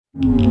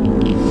Welcome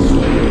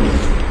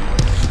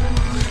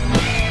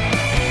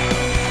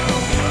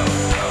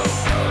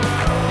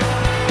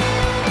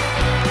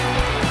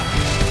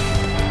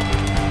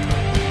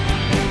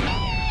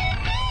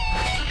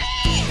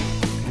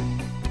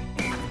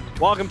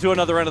to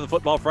another End of the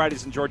Football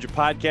Fridays in Georgia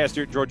podcast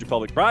here at Georgia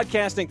Public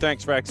Broadcasting.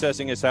 Thanks for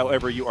accessing us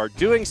however you are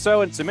doing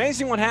so. And it's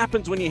amazing what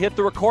happens when you hit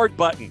the record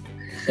button.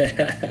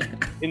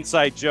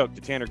 Inside joke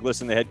to Tanner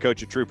Glisson, the head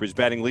coach of Troup, who's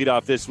batting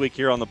leadoff this week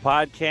here on the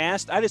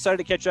podcast. I decided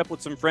to catch up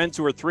with some friends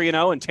who are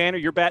 3-0. And Tanner,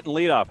 you're batting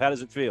leadoff. How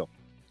does it feel?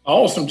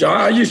 Awesome, John.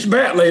 I used to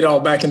bat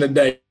leadoff back in the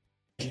day.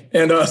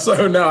 And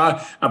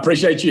I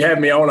appreciate you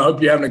having me on. I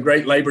hope you're having a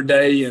great Labor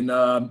Day and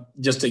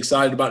just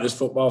excited about this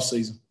football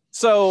season.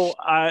 So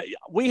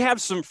we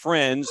have some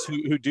friends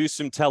who do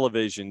some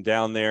television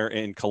down there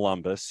in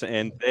Columbus,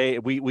 and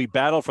we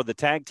battle for the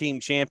tag team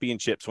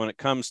championships when it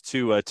comes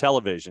to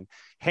television.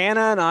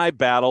 Hannah and I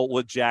battle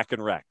with Jack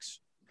and Rex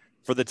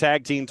for the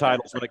tag team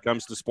titles when it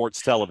comes to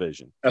sports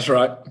television. That's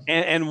right.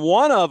 And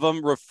one of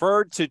them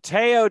referred to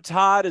Teo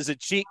Todd as a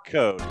cheat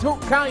code.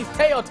 Duke County's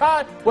Teo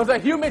Todd was a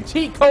human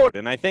cheat code.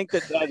 And I think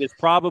that is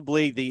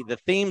probably the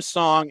theme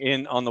song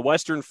on the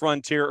Western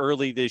Frontier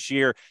early this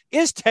year.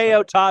 Is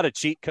Teo Todd a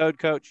cheat code,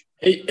 Coach?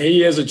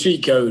 He is a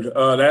cheat code.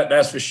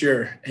 That's for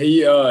sure.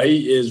 He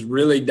is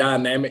really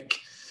dynamic.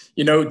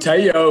 You know,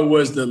 Teo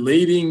was the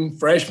leading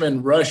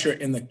freshman rusher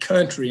in the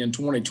country in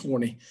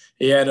 2020.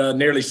 He had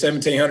nearly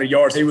 1,700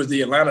 yards. He was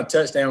the Atlanta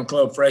Touchdown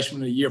Club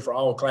Freshman of the Year for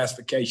all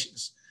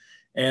classifications.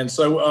 And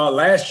so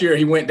last year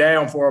he went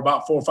down for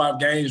about 4 or 5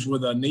 games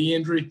with a knee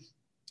injury.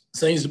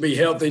 Seems to be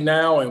healthy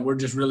now, and we're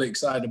just really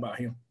excited about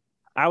him.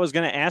 I was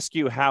going to ask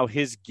you how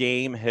his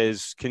game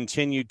has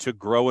continued to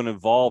grow and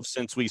evolve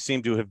since we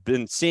seem to have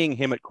been seeing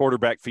him at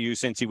quarterback for you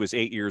since he was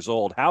 8 years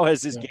old. How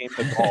has his game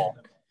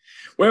evolved?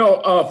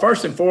 Well,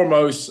 first and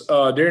foremost,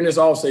 during this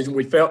offseason,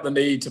 we felt the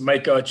need to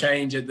make a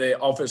change at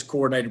the offense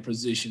coordinator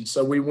position.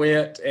 So we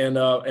went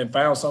and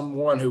found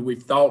someone who we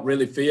thought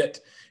really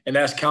fit, and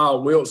that's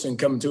Kyle Wilson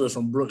coming to us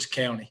from Brooks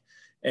County.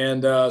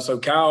 And so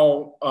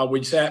Kyle,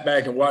 we sat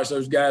back and watched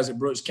those guys at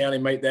Brooks County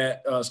make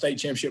that state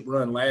championship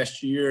run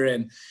last year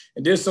and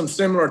did some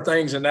similar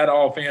things in that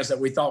offense that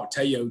we thought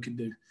Teo could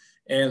do.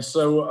 And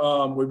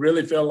so we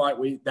really feel like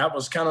that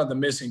was kind of the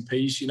missing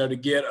piece, to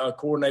get a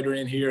coordinator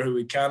in here who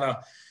would kind of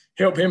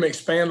help him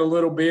expand a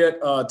little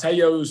bit.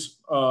 Teo's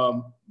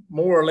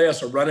more or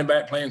less a running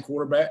back playing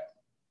quarterback.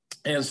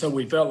 And so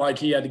we felt like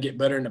he had to get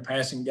better in the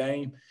passing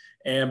game.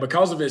 And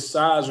because of his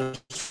size, there's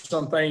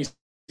some things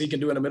he can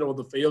do in the middle of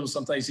the field,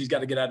 some things he's got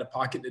to get out of the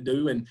pocket to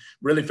do, and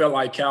really felt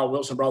like Kyle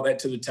Wilson brought that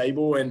to the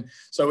table. And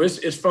so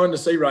it's fun to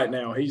see right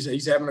now.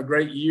 He's having a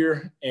great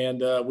year,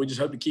 and we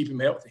just hope to keep him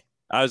healthy.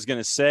 I was going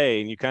to say,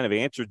 and you kind of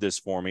answered this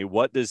for me,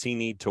 what does he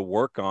need to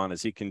work on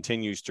as he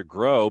continues to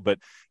grow? But,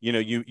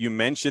 you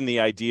mentioned the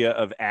idea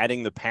of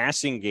adding the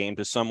passing game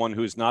to someone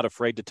who's not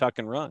afraid to tuck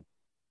and run.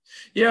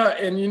 Yeah,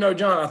 and,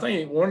 John, I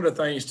think one of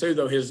the things, too,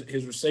 though, his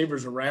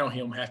receivers around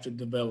him have to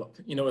develop.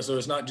 So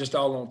it's not just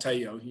all on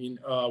Teo.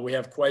 We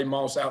have Quay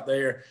Moss out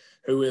there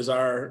who is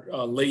our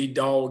lead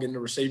dog in the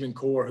receiving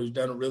corps who's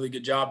done a really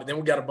good job. But then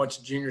we've got a bunch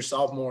of junior,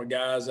 sophomore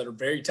guys that are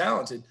very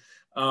talented.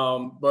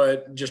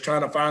 But just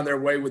trying to find their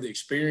way with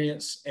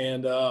experience,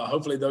 and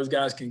hopefully those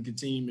guys can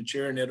continue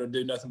maturing. It'll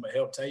do nothing but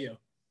help Teo.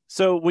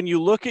 So when you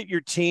look at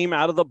your team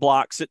out of the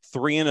blocks at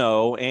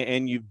 3-0,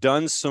 and you've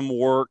done some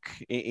work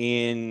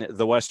in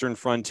the Western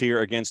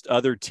Frontier against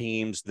other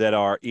teams that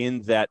are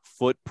in that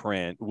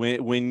footprint,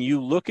 when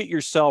you look at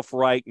yourself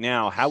right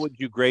now, how would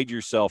you grade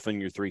yourself in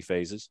your 3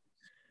 phases?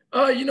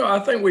 I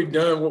think we've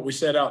done what we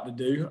set out to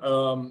do.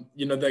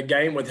 The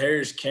game with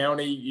Harris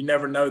County, you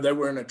never know. They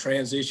were in a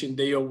transition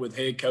deal with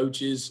head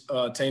coaches,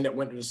 a team that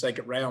went to the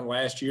second round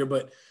last year.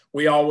 But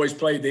we always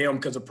played them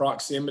because of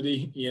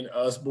proximity,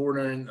 us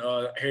bordering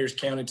Harris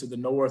County to the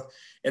north.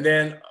 And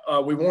then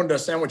we wanted to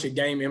sandwich a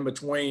game in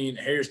between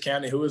Harris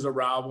County, who is a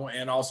rival,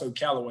 and also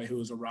Callaway, who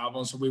is a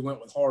rival. And so we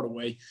went with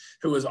Hardaway,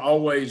 who is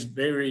always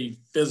very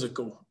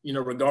physical.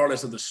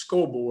 Regardless of the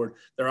scoreboard,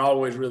 they're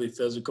always really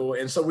physical.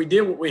 And so we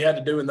did what we had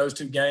to do in those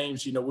 2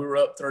 games. We were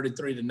up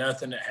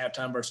 33-0 at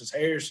halftime versus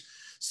Harris.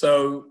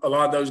 So a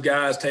lot of those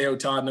guys, Teo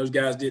Todd and those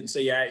guys, didn't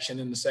see action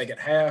in the second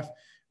half.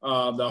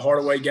 The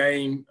Hardaway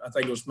game, I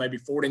think it was maybe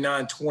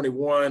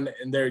 49-21.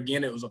 And there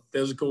again, it was a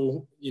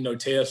physical,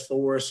 test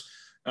for us.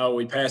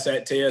 We passed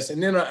that test.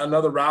 And then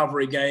another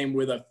rivalry game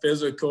with a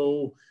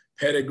physical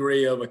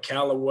pedigree of a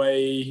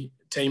Callaway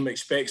team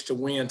expects to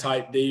win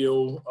type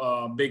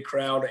deal, big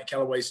crowd at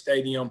Callaway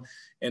Stadium,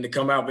 and to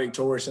come out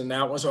victorious in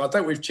that one. So I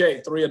think we've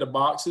checked 3 of the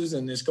boxes,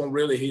 and it's going to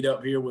really heat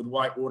up here with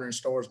Whitewater and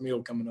Stars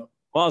Mill coming up.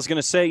 Well, I was going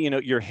to say,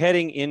 you're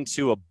heading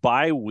into a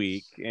bye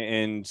week,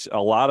 and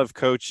a lot of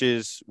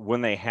coaches,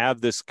 when they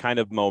have this kind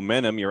of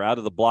momentum, you're out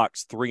of the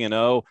blocks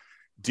 3-0.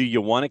 Do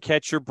you want to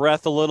catch your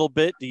breath a little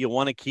bit? Do you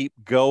want to keep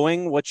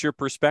going? What's your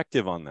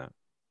perspective on that?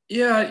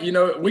 Yeah,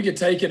 we could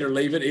take it or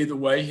leave it either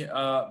way.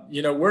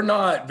 We're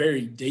not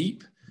very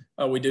deep.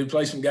 We do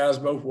play some guys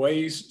both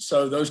ways.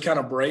 So those kind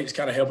of breaks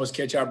kind of help us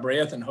catch our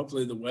breath, and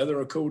hopefully the weather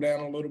will cool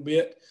down a little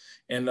bit.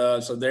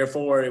 And so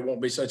therefore it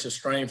won't be such a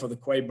strain for the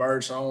Quay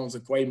Birdsongs, the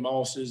Quay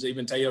Mosses,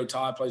 even Teo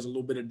Todd plays a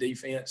little bit of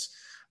defense.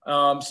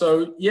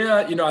 So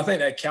yeah, I think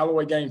that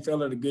Callaway game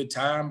fell at a good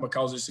time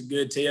because it's a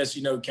good test.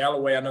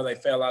 Callaway, I know they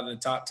fell out of the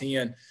top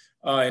 10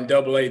 in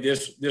AA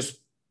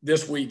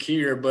this week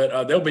here,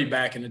 but they'll be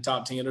back in the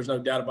top 10. There's no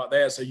doubt about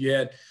that. So you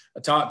had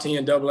a top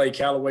 10 AA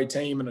Callaway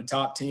team and a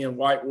top 10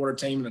 Whitewater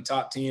team and a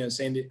top 10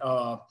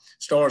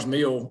 Stars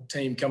Mill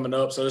team coming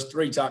up. So it's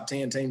 3 top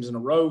 10 teams in a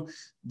row.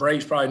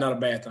 Break's probably not a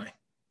bad thing.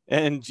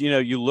 And,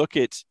 you look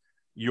at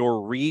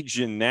your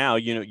region now,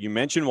 you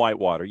mentioned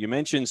Whitewater, you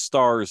mentioned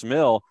Stars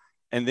Mill,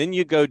 and then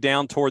you go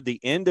down toward the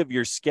end of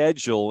your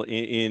schedule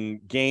in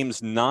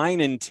games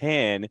 9 and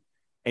 10,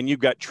 and you've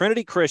got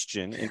Trinity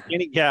Christian and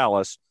Kenny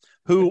Gallus,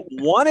 who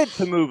wanted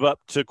to move up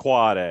to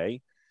Quad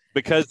A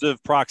because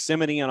of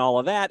proximity and all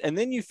of that. And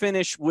then you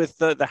finish with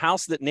the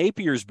house that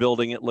Napier's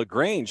building at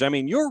LaGrange. I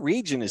mean, your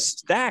region is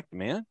stacked,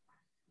 man.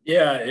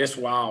 Yeah, it's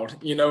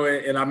wild.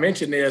 And I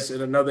mentioned this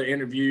in another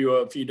interview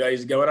a few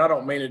days ago, and I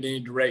don't mean it any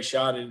direct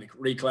shot at the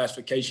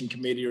reclassification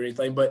committee or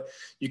anything, but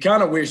you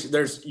kind of wish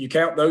you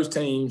count those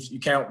teams,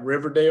 you count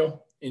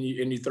Riverdale, and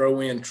you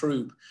throw in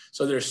Troup.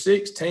 So there's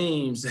 6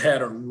 teams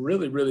that are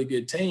really, really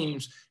good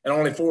teams, and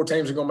only 4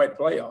 teams are going to make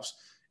the playoffs.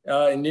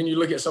 And then you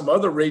look at some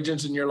other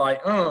regions and you're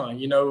like,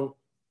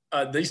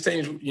 these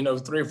teams,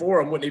 3 or 4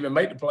 of them wouldn't even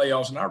make the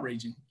playoffs in our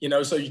region.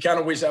 So you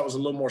kind of wish that was a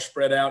little more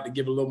spread out to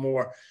give a little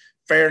more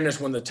fairness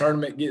when the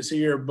tournament gets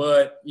here.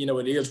 But,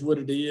 it is what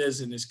it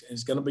is, and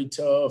it's going to be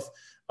tough.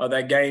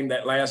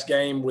 That last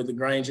game with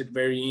LaGrange at the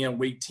very end,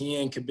 week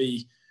 10, could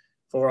be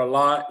for a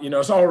lot.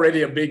 It's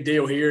already a big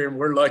deal here, and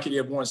we're lucky to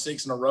have won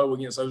 6 in a row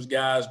against those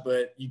guys.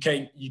 But you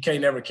can't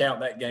never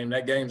count that game.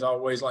 That game's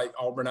always like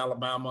Auburn,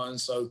 Alabama, and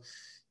so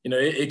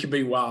it could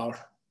be wild.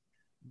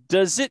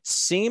 Does it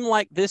seem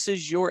like this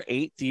is your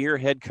 8th year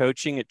head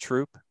coaching at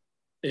Troup?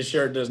 It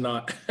sure does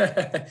not.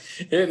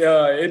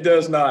 It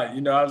does not.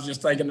 I was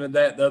just thinking of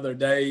that the other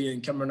day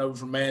and coming over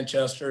from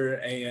Manchester,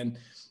 and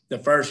the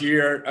first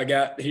year I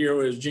got here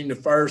was June the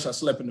 1st. I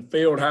slept in the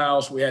field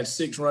house. We had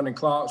 6 running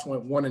clocks,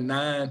 went 1 and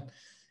 9.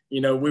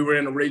 We were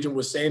in a region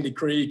with Sandy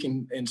Creek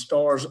and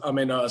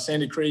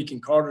Sandy Creek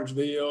and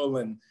Cartersville,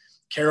 and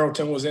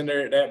Carrollton was in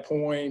there at that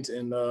point,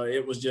 and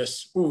it was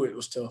just, it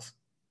was tough.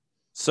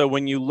 So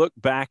when you look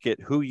back at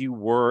who you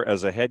were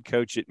as a head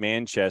coach at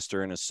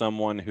Manchester and as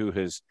someone who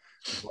has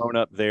grown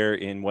up there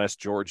in West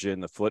Georgia in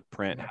the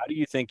footprint, how do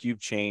you think you've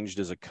changed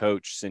as a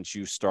coach since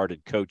you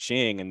started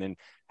coaching? And then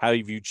how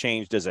have you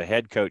changed as a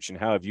head coach, and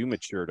how have you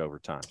matured over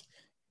time?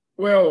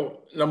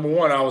 Well, number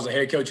one, I was a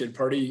head coach at a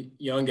pretty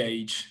young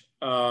age.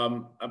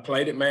 I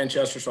played at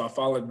Manchester, so I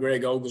followed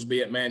Greg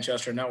Oglesby at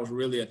Manchester, and that was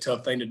really a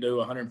tough thing to do,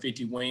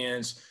 150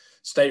 wins,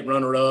 state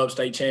runner-up,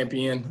 state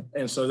champion.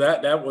 And so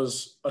that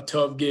was a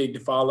tough gig to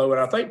follow. And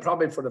I think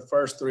probably for the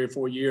first 3 or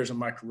 4 years of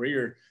my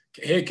career,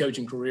 head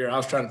coaching career, I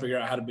was trying to figure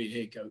out how to be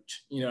a head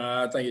coach.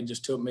 I think it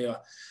just took me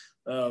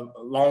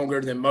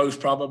longer than most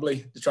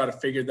probably to try to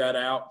figure that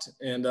out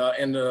and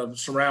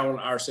surround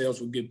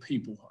ourselves with good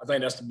people. I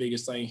think that's the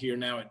biggest thing here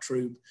now at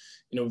Troup.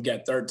 We've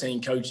got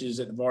 13 coaches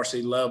at the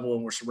varsity level,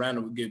 and we're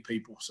surrounded with good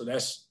people. So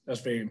that's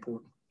very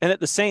important. And at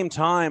the same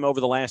time,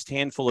 over the last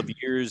handful of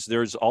years,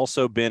 there's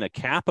also been a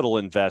capital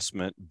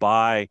investment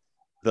by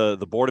the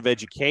Board of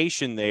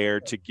Education there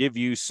to give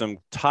you some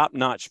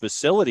top-notch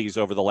facilities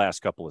over the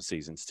last couple of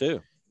seasons too.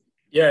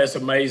 Yeah, it's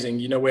amazing.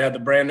 We had the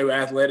brand new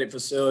athletic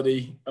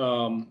facility.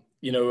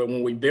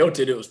 When we built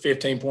it, it was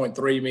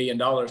 $15.3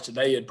 million.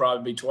 Today, it'd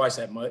probably be twice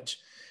that much.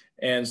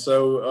 And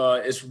so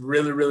it's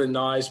really, really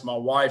nice. My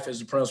wife is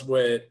the principal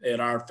at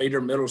our feeder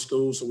middle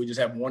school. So we just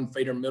have one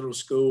feeder middle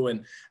school.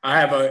 And I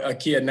have a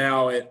kid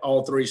now at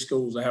all 3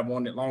 schools. I have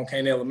one at Long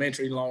Cane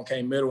Elementary, Long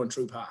Cane Middle, and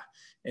Troup High.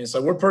 And so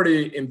we're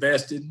pretty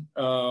invested.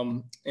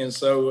 And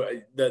so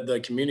the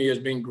community has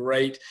been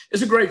great.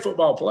 It's a great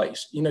football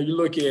place. You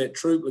look at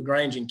Troup,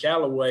 LaGrange, and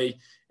Callaway,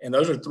 and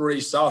those are 3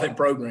 solid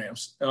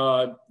programs.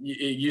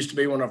 It used to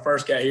be when I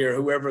first got here,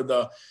 whoever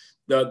the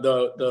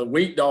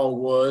weak dog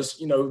was,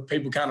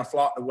 people kind of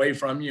flocked away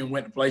from you and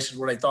went to places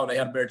where they thought they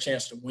had a better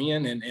chance to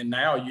win. And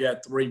now you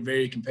have 3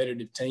 very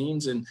competitive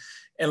teams. And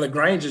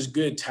LaGrange is a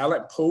good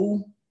talent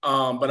pool.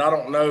 But I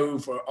don't know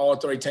for all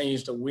 3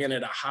 teams to win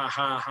at a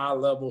high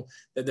level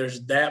that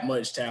there's that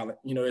much talent.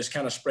 It's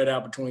kind of spread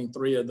out between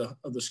 3 of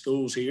the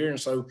schools here.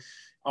 And so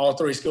all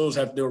 3 schools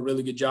have to do a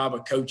really good job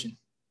of coaching.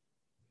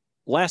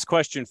 Last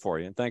question for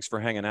you, and thanks for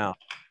hanging out.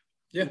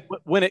 Yeah.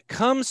 When it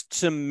comes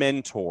to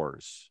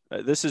mentors,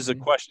 this is a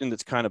question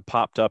that's kind of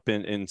popped up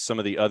in some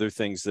of the other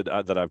things that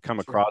I've come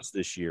across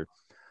this year.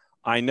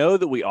 I know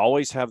that we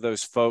always have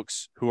those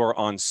folks who are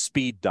on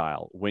speed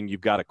dial when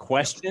you've got a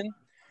question.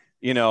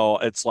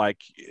 It's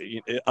like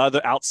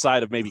other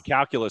outside of maybe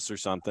calculus or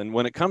something.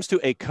 When it comes to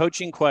a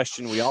coaching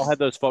question, we all have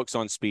those folks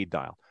on speed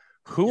dial.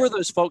 Who are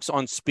those folks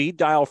on speed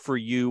dial for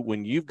you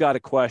when you've got a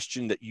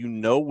question that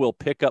will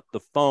pick up the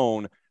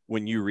phone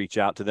when you reach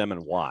out to them,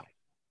 and why?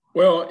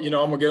 Well, I'm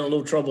going to get in a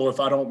little trouble if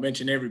I don't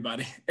mention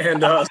everybody.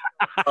 And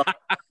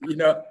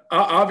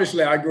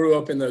Obviously I grew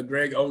up in the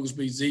Greg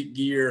Oglesby, Zeke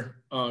Gear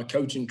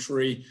coaching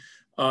tree.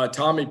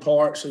 Tommy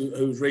Parks,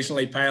 who's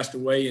recently passed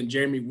away, and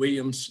Jeremy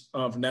Williams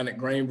from down at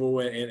Greenville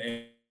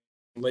and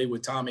Lee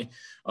with Tommy.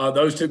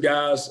 Those two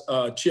guys,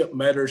 Chip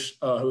Metters,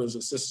 who is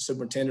assistant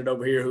superintendent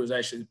over here, who was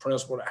actually the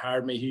principal that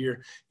hired me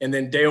here. And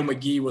then Dale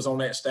McGee was on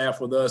that staff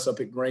with us up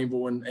at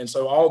Greenville. And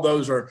so all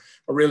those are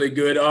really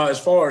good. As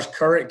far as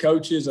current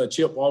coaches,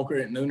 Chip Walker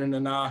at Noonan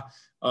and I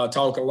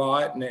talk a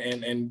lot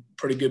and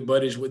pretty good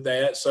buddies with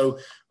that. So,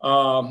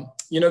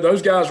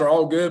 those guys are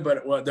all good,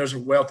 but there's a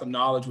wealth of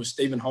knowledge with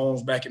Stephen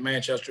Holmes back at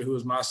Manchester, who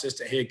was my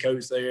assistant head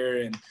coach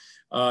there. And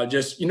I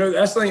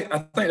think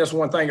that's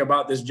one thing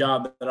about this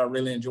job that I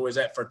really enjoy is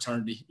that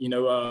fraternity.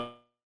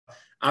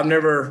 I've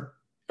never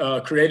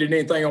created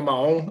anything on my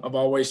own. I've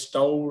always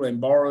stole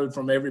and borrowed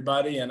from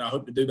everybody, and I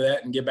hope to do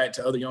that and give back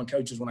to other young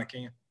coaches when I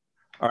can.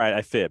 All right,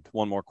 I fibbed.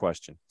 One more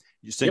question.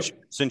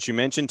 Since you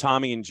mentioned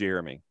Tommy and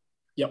Jeremy,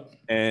 yep,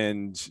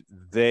 and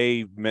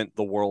they meant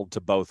the world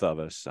to both of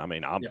us. I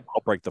mean, I'll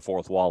break the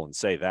fourth wall and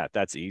say that.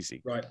 That's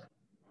easy. Right.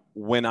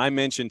 When I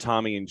mention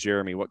Tommy and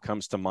Jeremy, what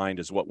comes to mind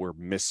is what we're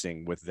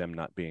missing with them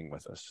not being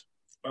with us.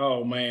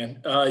 Oh, man.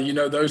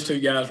 Those two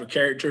guys were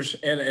characters,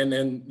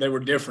 and they were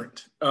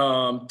different.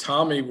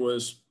 Tommy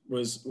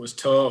was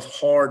tough,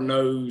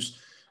 hard-nosed.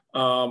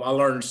 I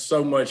learned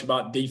so much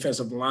about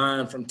defensive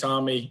line from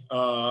Tommy,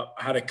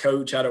 how to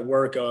coach, how to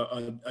work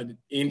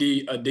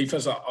a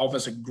defensive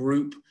offensive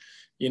group,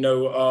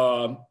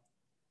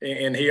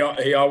 and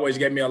he always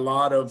gave me a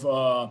lot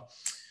of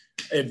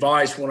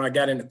advice when I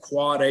got into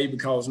quad A,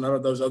 because none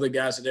of those other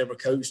guys had ever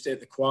coached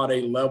at the quad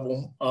A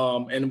level.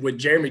 And with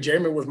Jeremy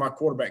was my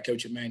quarterback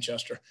coach at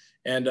Manchester.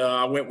 And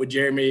I went with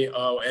Jeremy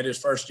at his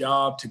first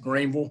job to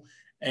Greenville.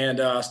 And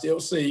I still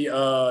see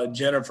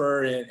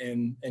Jennifer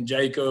and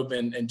Jacob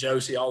and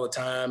Josie all the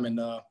time, and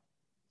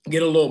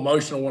get a little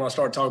emotional when I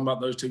start talking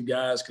about those two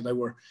guys, because they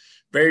were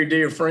very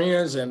dear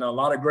friends and a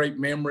lot of great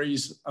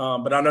memories.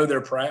 But I know they're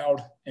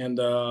proud, and,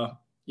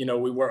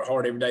 we work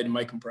hard every day to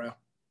make them proud.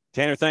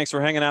 Tanner, thanks for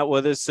hanging out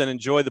with us, and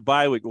enjoy the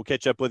bye week. We'll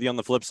catch up with you on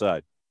the flip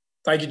side.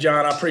 Thank you,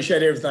 John. I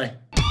appreciate everything.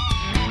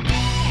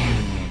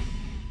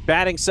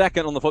 Batting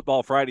second on the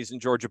Football Fridays in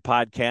Georgia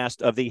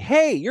podcast of the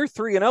Hey, You're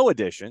 3-0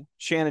 edition,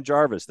 Shannon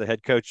Jarvis, the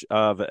head coach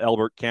of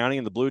Elbert County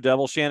and the Blue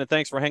Devils. Shannon,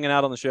 thanks for hanging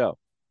out on the show.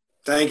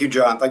 Thank you,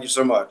 John. Thank you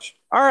so much.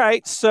 All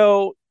right,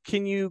 so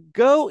can you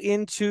go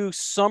into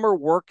summer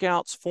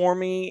workouts for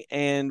me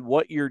and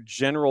what your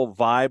general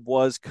vibe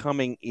was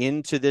coming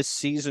into this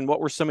season? What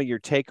were some of your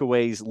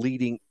takeaways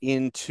leading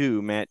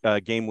into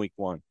game week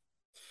one?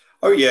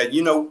 Oh, yeah.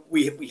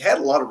 We had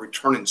a lot of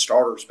returning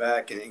starters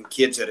back and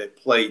kids that had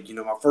played.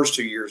 My first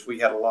 2 years, we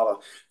had a lot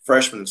of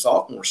freshmen and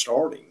sophomores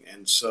starting.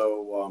 And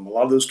so a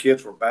lot of those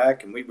kids were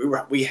back, and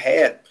we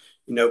had,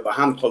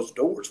 behind closed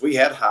doors, we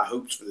had high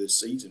hopes for this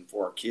season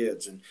for our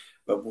kids.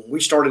 But when we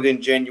started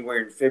in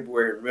January and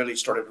February and really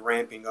started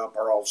ramping up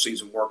our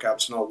off-season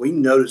workouts and all, we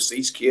noticed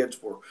these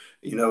kids were,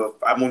 if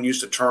I'm going to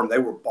use the term, they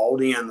were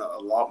bought in a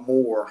lot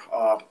more,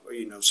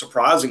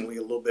 surprisingly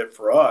a little bit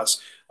for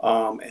us.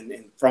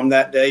 And from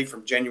that day,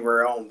 from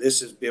January on,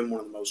 this has been one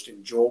of the most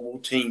enjoyable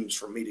teams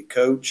for me to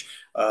coach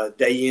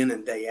day in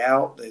and day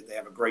out. They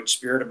have a great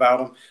spirit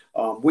about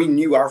them. We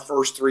knew our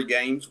first 3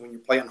 games when you're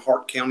playing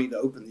Hart County to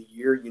open the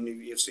year. You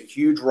knew it's a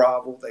huge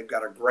rival. They've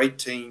got a great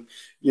team,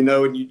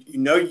 and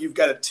you've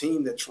got a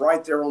team that's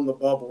right there on the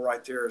bubble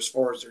right there as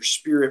far as their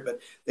spirit.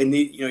 But they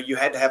need, you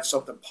had to have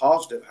something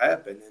positive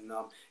happen. And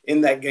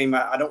in that game,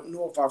 I don't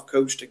know if I've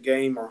coached a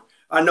game or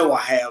I know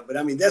I have, but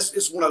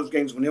it's one of those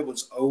games when it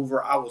was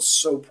over. I was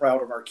so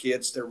proud of our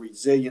kids, their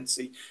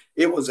resiliency.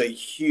 It was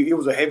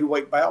a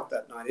heavyweight bout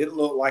that night. It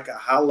looked like a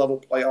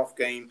high-level playoff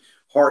game.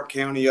 Hart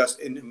County, us,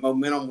 and the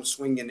momentum was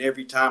swinging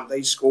every time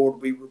they scored.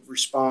 We would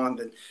respond,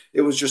 and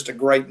it was just a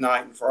great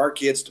night. And for our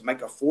kids to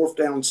make a 4th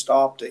down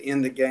stop to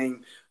end the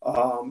game,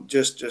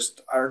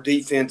 just our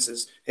defense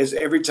has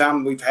every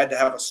time we've had to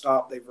have a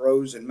stop, they've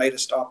rose and made a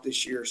stop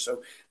this year.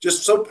 So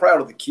just so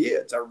proud of the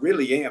kids. I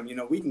really am.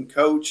 We can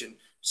coach and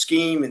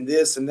scheme and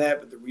this and that,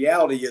 but the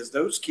reality is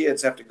those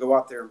kids have to go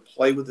out there and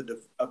play with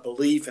a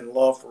belief and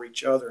love for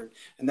each other,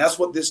 and that's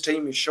what this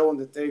team is showing,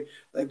 that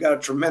they've got a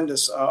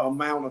tremendous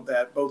amount of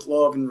that, both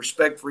love and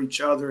respect for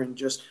each other, and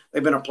just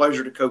they've been a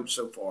pleasure to coach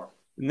so far.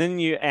 And then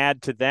you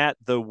add to that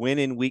the win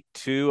in week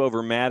 2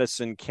 over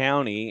Madison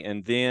County,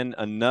 and then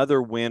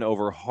another win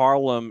over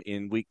Harlem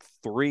in week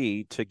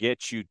 3 to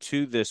get you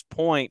to this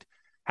point.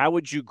 How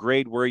would you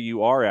grade where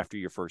you are after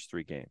your first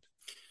 3 games?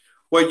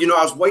 Well,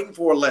 I was waiting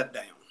for a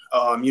letdown.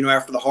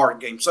 After the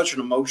Hart game, such an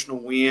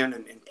emotional win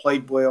and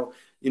played well,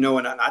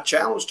 and I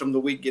challenged them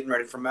the week getting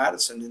ready for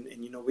Madison.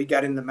 And we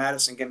got in the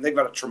Madison game. They've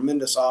got a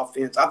tremendous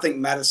offense. I think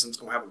Madison's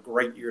going to have a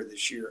great year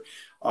this year.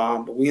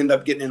 But we end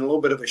up getting in a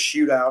little bit of a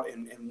shootout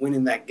and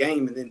winning that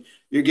game. And then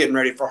you're getting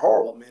ready for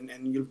Harlem.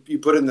 And you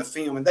put in the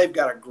film, and they've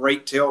got a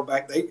great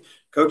tailback.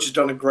 Coach has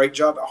done a great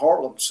job at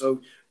Harlem. So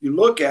you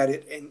look at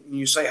it and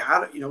you say,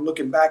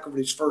 looking back over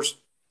these first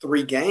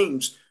 3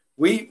 games,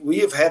 we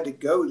have had to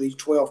go these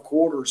 12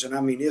 quarters,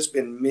 and it's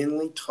been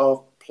mentally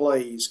tough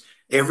plays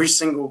every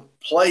single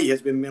play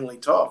has been mentally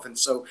tough. And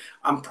so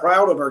I'm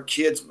proud of our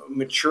kids'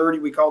 maturity.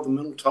 We call the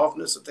mental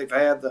toughness that they've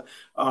had, the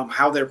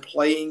how they're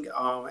playing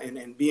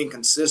and being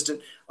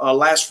consistent.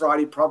 Last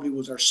Friday probably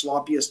was our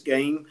sloppiest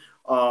game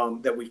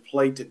that we've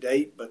played to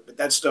date, but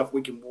that's stuff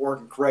we can work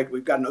and correct.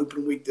 We've got an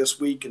open week this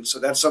week, and so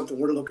that's something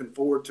we're looking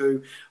forward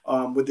to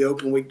with the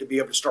open week to be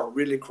able to start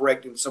really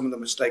correcting some of the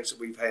mistakes that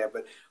we've had.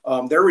 But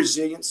their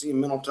resiliency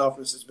and mental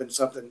toughness has been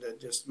something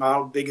that just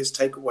my biggest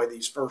takeaway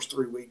these first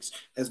 3 weeks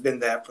has been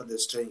that for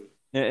this team.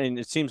 And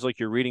it seems like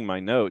you're reading my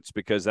notes,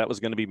 because that was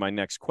going to be my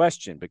next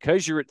question.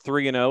 Because you're at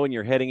 3-0 and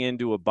you're heading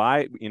into a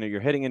bye,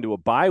 you're heading into a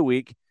bye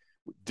week.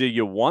 Do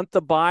you want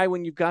the bye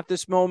when you've got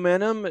this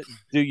momentum?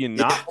 Do you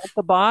not want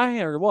the bye,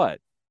 or what?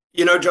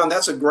 John,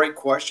 that's a great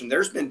question.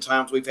 There's been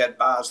times we've had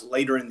buys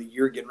later in the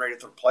year getting ready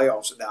for the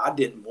playoffs that I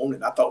didn't want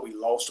it. I thought we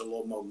lost a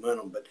little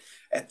momentum. But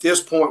at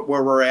this point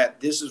where we're at,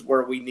 this is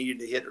where we needed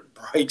to hit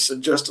the brakes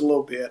just a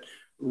little bit,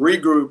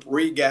 regroup,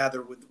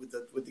 regather with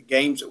the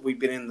games that we've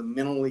been in, the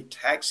mentally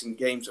taxing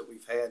games that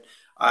we've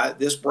had.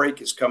 This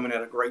break is coming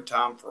at a great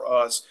time for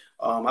us.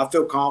 I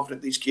feel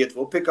confident these kids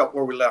will pick up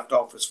where we left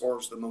off as far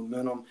as the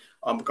momentum,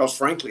 because,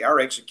 frankly, our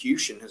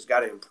execution has got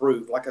to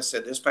improve. Like I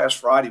said, this past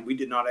Friday, we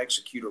did not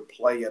execute or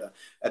play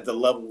at the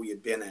level we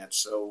had been at.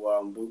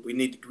 So we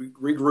need to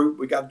regroup.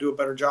 We got to do a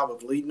better job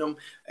of leading them,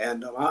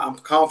 and I'm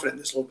confident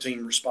this little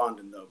team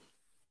responding, though.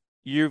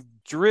 You've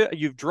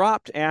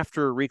dropped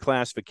after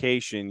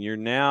reclassification. You're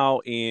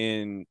now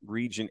in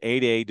Region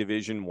 8A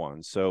Division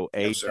 1, so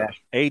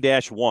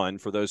A-1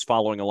 for those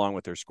following along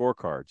with their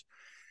scorecards.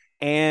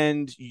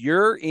 And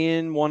you're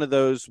in one of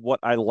those, what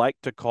I like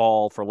to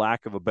call, for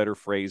lack of a better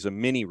phrase, a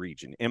mini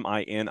region,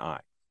 MINI,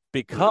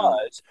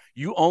 because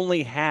you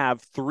only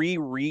have 3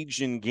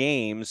 region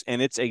games,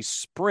 and it's a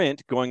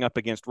sprint going up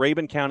against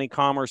Rabun County,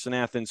 Commerce, and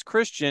Athens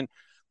Christian.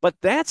 But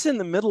that's in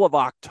the middle of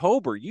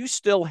October. You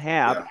still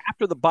have,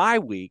 after the bye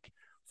week,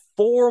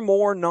 4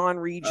 more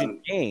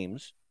non-region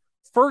games.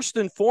 First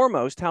and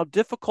foremost, how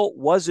difficult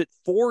was it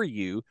for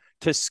you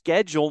to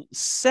schedule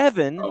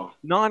 7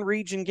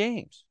 non-region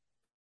games?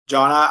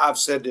 John, I've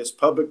said this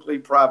publicly,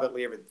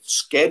 privately.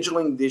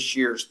 Scheduling this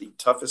year is the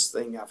toughest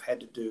thing I've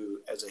had to do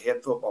as a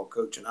head football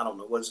coach. And I don't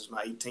know, what is this,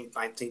 my 18th,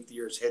 19th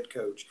year as head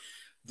coach.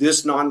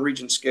 This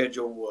non-region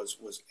schedule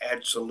was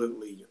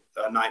absolutely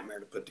a nightmare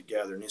to put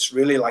together. And it's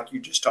really, like you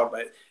just talked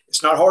about,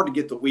 it's not hard to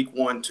get the week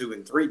 1, 2,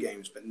 and 3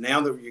 games. But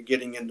now that you're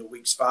getting into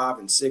weeks 5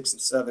 and 6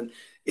 and 7,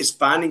 it's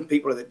finding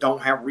people that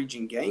don't have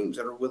region games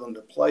that are willing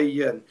to play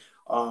you. And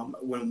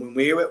when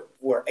we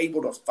were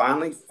able to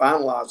finally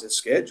finalize this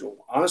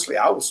schedule, honestly,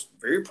 I was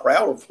very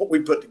proud of what we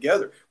put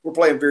together. We're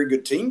playing very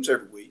good teams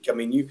every week. I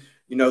mean, you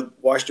know,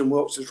 Washington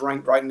Wilkes is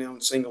ranked right now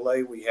in single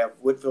A. We have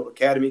Whitfield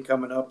Academy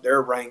coming up.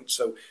 They're ranked.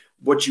 So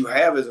what you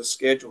have is a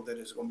schedule that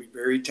is going to be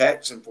very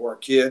taxing for our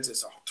kids.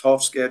 It's a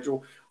tough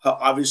schedule.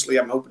 Obviously,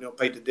 I'm hoping it'll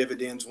pay the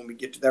dividends when we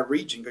get to that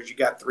region, because you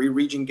got 3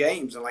 region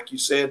games. And like you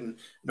said, in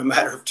no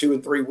matter of 2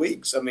 and 3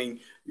 weeks, I mean,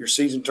 your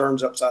season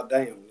turns upside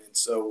down.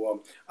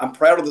 So I'm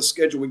proud of the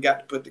schedule we got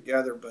to put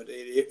together, but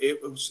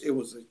it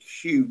was a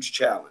huge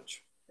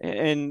challenge.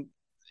 And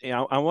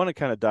I want to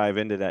kind of dive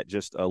into that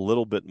just a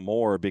little bit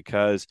more,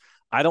 because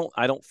I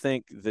don't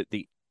think that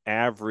the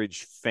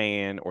average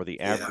fan or the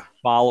average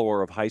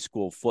follower of high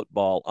school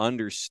football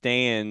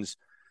understands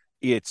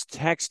it's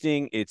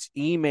texting, it's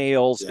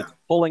emails, it's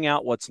pulling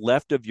out what's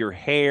left of your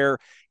hair,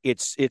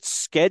 it's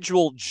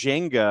scheduled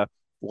Jenga.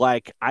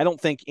 Like, I don't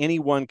think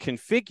anyone can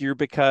figure,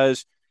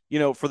 because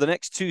for the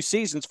next 2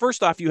 seasons,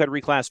 first off, you had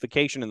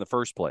reclassification in the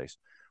first place,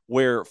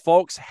 where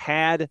folks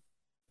had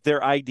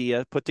their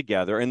idea put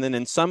together, and then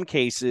in some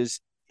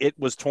cases it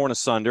was torn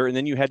asunder, and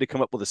then you had to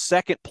come up with a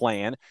second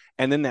plan,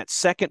 and then that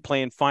second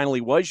plan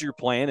finally was your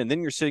plan, and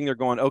then you're sitting there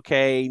going,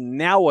 okay,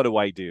 now what do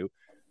I do?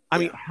 I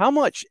mean, how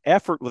much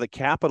effort with a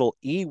capital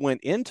E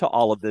went into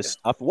all of this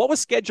stuff? What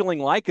was scheduling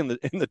like in the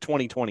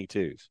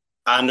 2022s?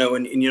 I know,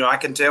 and I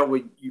can tell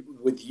with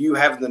you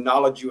having the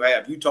knowledge you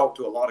have, you talk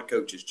to a lot of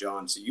coaches,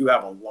 John, so you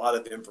have a lot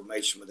of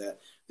information with that.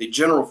 The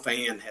general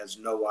fan has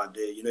no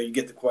idea. You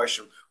get the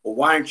question, well,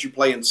 why aren't you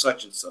playing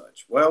such and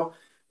such? Well,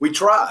 we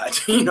tried,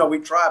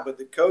 but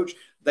the coach,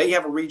 they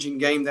have a region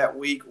game that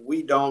week.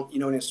 We don't,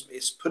 and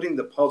it's putting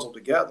the puzzle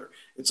together.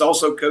 It's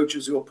also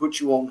coaches who will put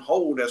you on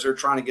hold as they're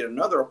trying to get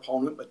another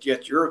opponent, but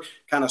yet you're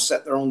kind of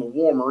sat there on the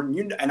warmer,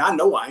 and I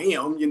know I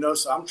am,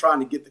 so I'm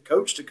trying to get the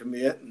coach to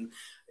commit, and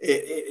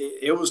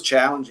it was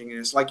challenging. And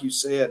it's like you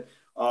said,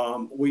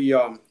 we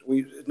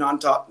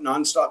nonstop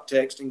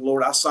texting.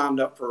 Lord, I signed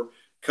up for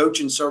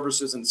coaching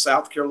services in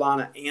South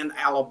Carolina and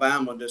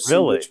Alabama to see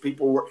which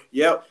people were.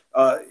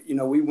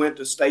 We went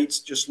to states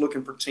just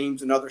looking for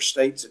teams in other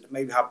states that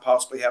maybe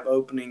possibly have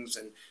openings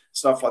and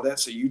stuff like that.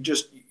 So you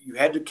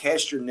had to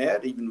cast your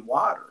net even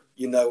wider,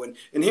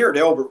 and here at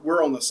Elbert,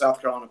 we're on the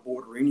South Carolina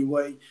border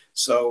anyway.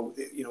 So,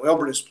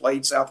 Elbert has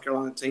played South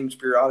Carolina teams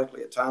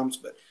periodically at times,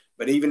 but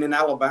even in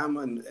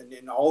Alabama and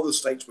in all the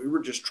states, we were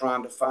just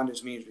trying to find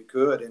as many as we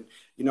could. And,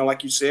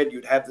 like you said,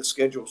 you'd have the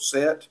schedule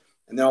set,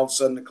 and then all of a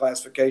sudden the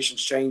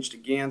classifications changed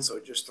again. So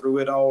it just threw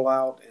it all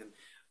out. And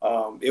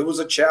It was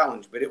a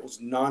challenge, but it was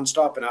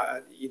nonstop. And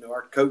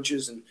our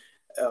coaches and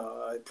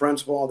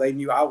principal, they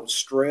knew I was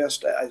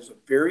stressed. It was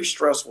a very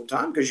stressful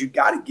time because you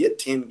got to get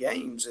 10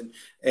 games,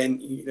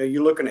 and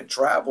you're looking at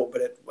travel,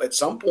 but at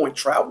some point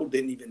travel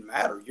didn't even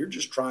matter. You're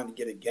just trying to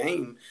get a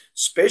game,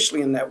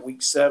 especially in that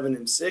week 7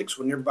 and 6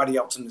 when everybody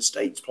else in the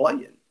state's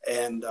playing.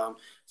 And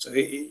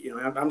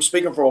I'm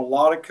speaking for a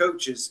lot of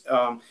coaches.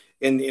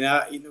 In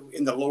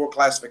the lower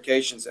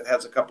classifications that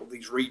has a couple of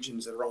these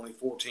regions that are only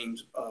 4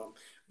 teams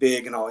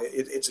big and all,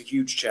 it's a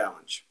huge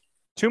challenge.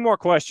 2 more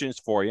questions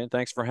for you, and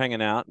thanks for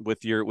hanging out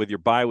with your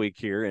bye week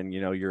here. And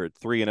you're at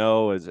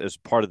 3-0 as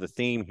part of the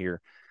theme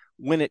here.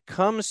 When it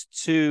comes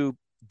to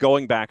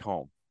going back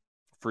home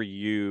for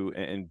you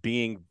and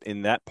being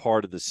in that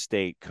part of the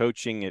state,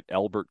 coaching at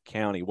Elbert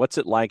County, what's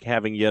it like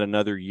having yet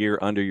another year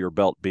under your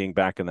belt, being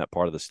back in that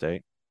part of the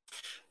state?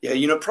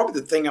 Yeah,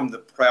 probably the thing I'm the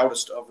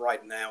proudest of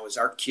right now is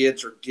our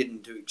kids are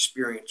getting to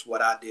experience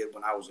what I did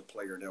when I was a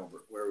player at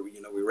Elbert, where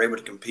we were able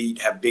to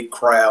compete, have big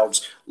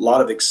crowds, a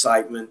lot of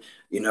excitement.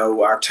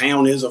 Our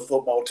town is a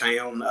football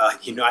town.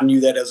 I knew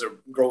that as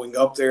growing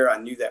up there. I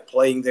knew that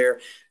playing there,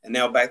 and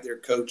now back there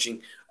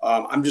coaching.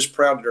 I'm just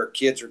proud that our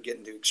kids are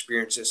getting to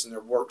experience this, and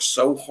they've worked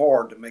so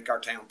hard to make our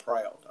town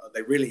proud.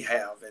 They really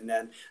have, and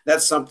then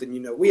that's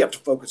something we have to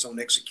focus on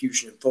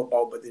execution in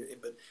football, but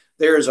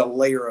there is a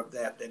layer of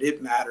that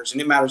it matters,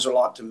 and it matters a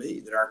lot to me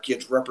that our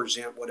kids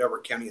represent whatever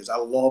county is. I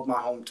love my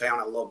hometown.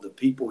 I love the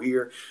people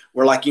here.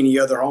 We're like any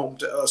other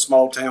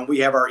small town. We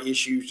have our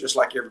issues just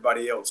like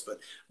everybody else,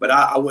 but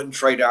I wouldn't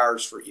trade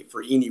ours for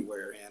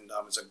anywhere. And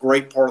it's a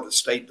great part of the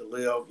state to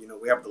live.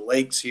 We have the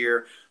lakes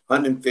here,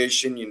 hunting and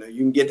fishing. You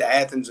can get to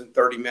Athens in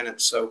 30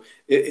 minutes. So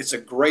it's a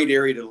great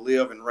area to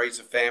live and raise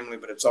a family,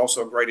 but it's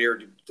also a great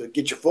area to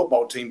get your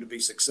football team to be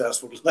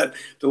successful,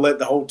 to let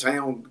the whole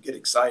town get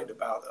excited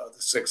about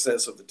the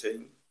success of the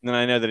team. And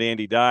I know that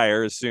Andy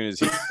Dyer, as soon as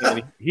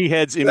he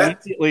heads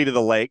immediately to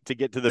the lake to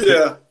get to the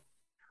yeah.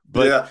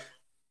 But yeah.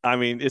 I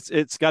mean,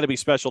 it's got to be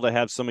special to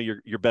have some of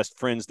your best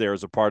friends there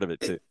as a part of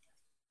it too.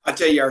 I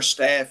tell you, our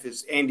staff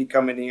Andy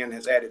coming in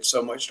has added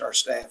so much to our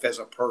staff as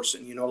a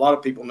person. A lot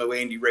of people know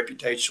Andy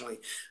reputationally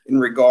in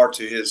regard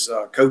to his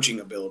coaching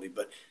ability,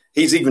 but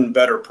he's even a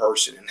better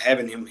person. And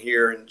having him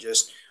here and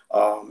just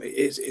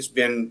it's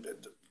been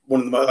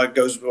one of the most,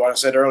 goes with what I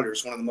said earlier,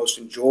 it's one of the most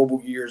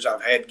enjoyable years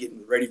I've had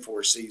getting ready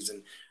for a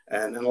season.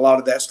 And a lot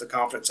of that's the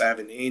confidence I have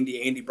in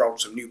Andy. Andy brought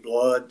some new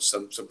blood,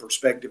 some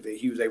perspective that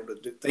he was able to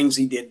do things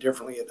he did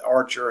differently at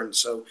Archer. And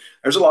so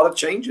there's a lot of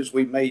changes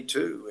we've made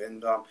too.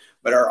 And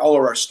but all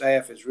of our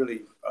staff has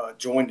really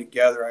joined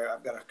together.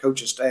 I've got a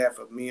coaching staff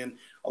of men.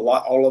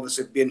 All of us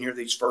have been here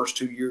these first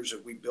 2 years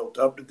that we built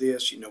up to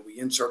this. We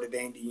inserted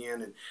Andy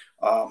in,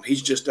 and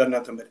he's just done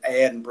nothing but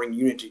add and bring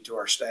unity to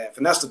our staff.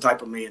 And that's the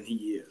type of man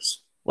he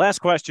is. Last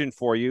question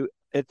for you.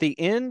 At the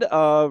end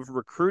of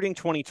Recruiting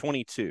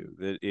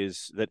 2022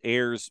 that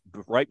airs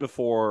right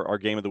before our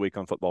Game of the Week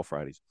on Football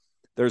Fridays,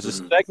 there's a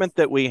segment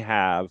that we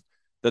have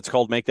that's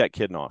called Make That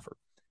Kid an Offer.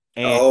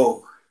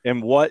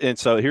 And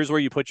so here's where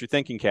you put your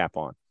thinking cap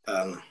on.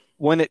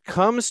 When it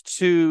comes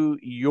to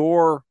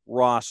your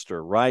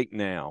roster right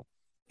now,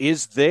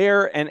 is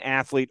there an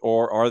athlete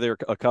or are there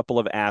a couple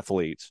of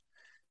athletes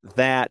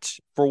that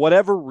for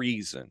whatever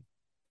reason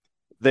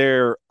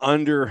they're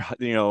under,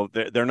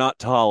 they're not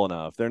tall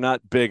enough, they're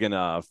not big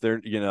enough,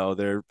 they're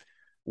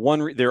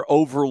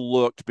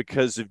overlooked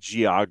because of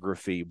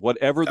geography,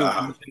 whatever the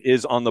reason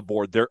is on the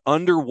board, they're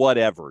under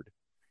whatever,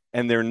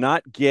 and they're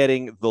not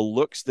getting the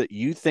looks that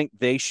you think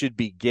they should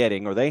be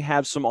getting, or they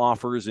have some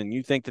offers and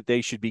you think that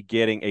they should be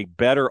getting a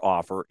better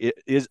offer?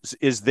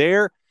 Is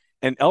there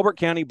an Elbert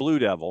County Blue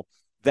Devil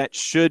that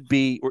should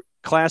be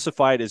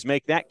classified as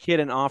make that kid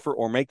an offer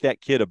or make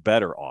that kid a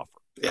better offer?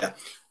 Yeah,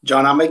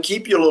 John, I may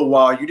keep you a little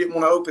while. You didn't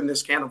want to open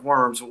this can of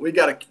worms, but we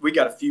got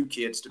a few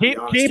kids to be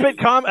honest. Keep it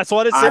calm. That's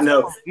what it says. I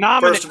know.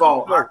 First of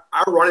all,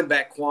 our running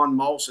back Quan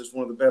Moss is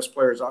one of the best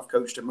players I've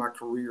coached in my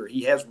career.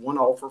 He has one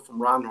offer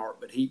from Reinhardt,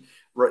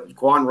 but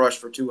Quan rushed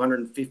for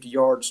 250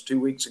 yards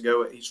 2 weeks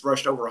ago. He's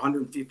rushed over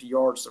 150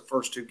 yards the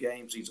first 2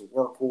 games. He's a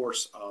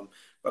workhorse.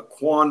 But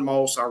Quan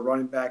Moss, our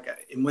running back,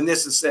 and when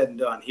this is said and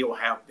done, he'll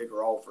have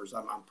bigger offers.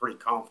 I'm pretty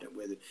confident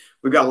with it.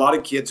 We've got a lot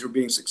of kids who are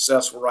being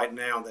successful right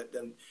now that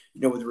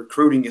with the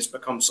recruiting, it's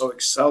become so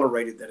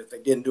accelerated that if they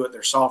didn't do it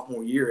their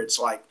sophomore year, it's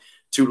like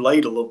too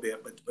late a little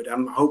bit. But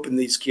I'm hoping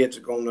these kids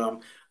are going to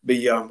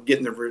be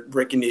getting the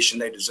recognition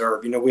they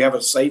deserve. We have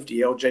a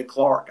safety, L.J.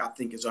 Clark, I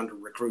think is under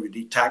recruited.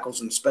 He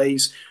tackles in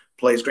space,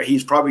 plays great.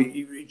 He's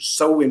probably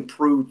so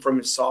improved from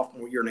his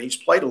sophomore year, and he's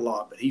played a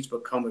lot, but he's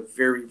become a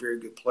very, very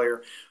good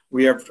player.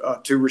 We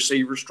have 2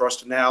 receivers,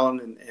 Trustin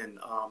Allen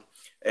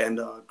and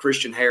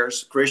Christian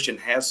Harris. Christian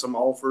has some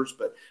offers,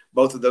 but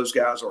Both of those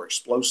guys are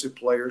explosive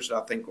players.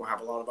 I think we'll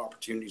have a lot of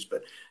opportunities.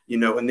 But,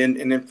 and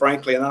then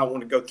frankly, and I don't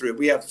want to go through it,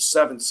 we have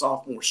 7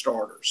 sophomore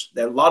starters.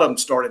 That a lot of them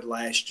started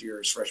last year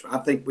as freshmen. I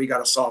think we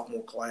got a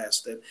sophomore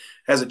class that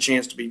has a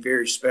chance to be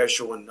very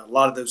special, and a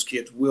lot of those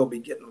kids will be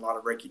getting a lot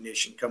of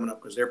recognition coming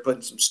up because they're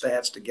putting some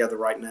stats together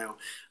right now.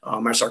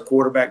 That's our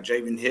quarterback,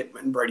 Javen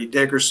Hickman, Brady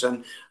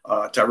Dickerson,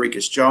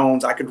 Tyrekus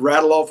Jones. I could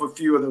rattle off a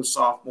few of those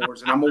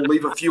sophomores, and I'm going to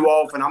leave a few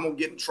off, and I'm going to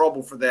get in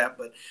trouble for that.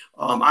 But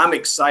I'm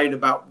excited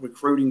about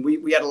recruiting.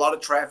 We had a lot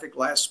of traffic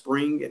last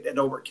spring at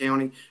Elbert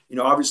County.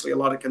 Obviously a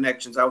lot of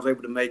connections I was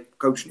able to make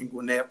coaching in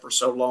Gwinnett for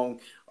so long.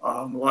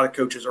 A lot of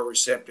coaches are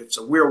receptive.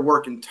 So we're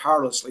working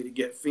tirelessly to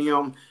get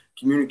film,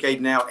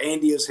 communicate now.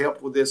 Andy has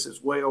helped with this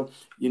as well.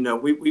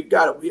 We've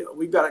got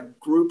a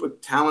group of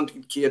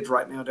talented kids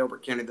right now at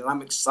Elbert County that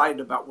I'm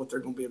excited about what they're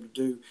going to be able to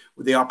do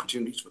with the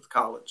opportunities with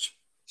college.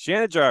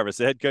 Shannon Jarvis,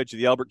 the head coach of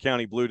the Elbert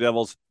County Blue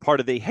Devils,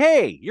 part of the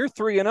Hey, You're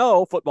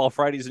 3-0 Football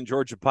Fridays in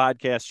Georgia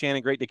podcast.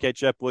 Shannon, great to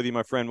catch up with you,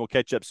 my friend. We'll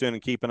catch up soon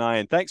and keep an eye.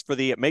 And thanks for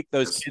the Make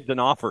Those Kids an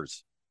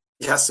Offers.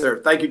 Yes,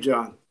 sir. Thank you,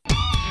 John.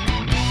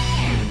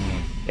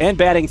 And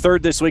batting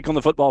third this week on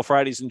the Football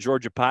Fridays in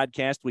Georgia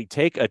podcast, we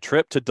take a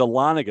trip to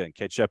Dahlonega and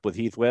catch up with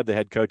Heath Webb, the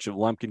head coach of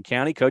Lumpkin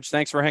County. Coach,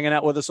 thanks for hanging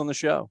out with us on the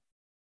show.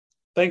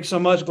 Thanks so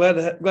much.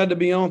 Glad to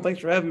be on. Thanks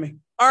for having me.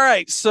 All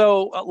right,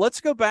 so let's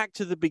go back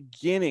to the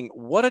beginning.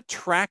 What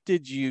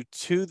attracted you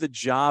to the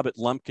job at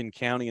Lumpkin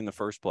County in the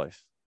first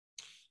place?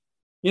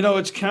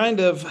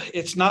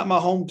 It's not my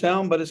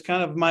hometown, but it's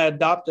kind of my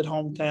adopted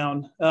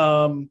hometown.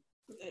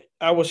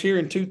 I was here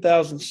in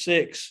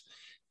 2006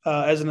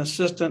 as an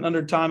assistant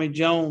under Tommy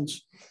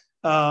Jones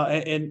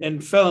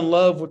and fell in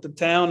love with the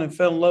town and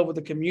fell in love with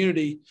the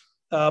community.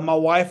 My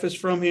wife is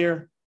from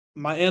here.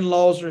 My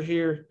in-laws are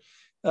here.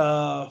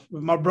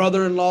 My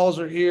brother-in-laws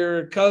are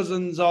here,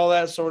 cousins, all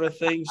that sort of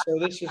thing. So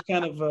this is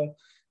kind of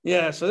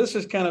this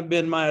has kind of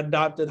been my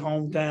adopted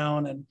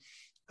hometown and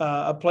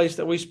a place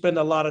that we spend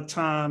a lot of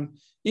time,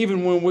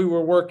 even when we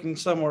were working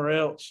somewhere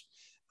else.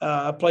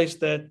 A place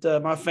that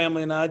my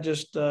family and I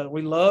just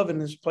we love,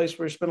 and it's a place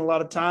where we spend a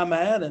lot of time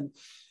at. And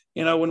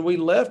when we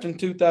left in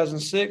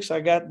 2006, I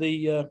got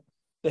the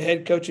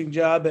head coaching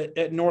job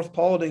at North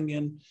Paulding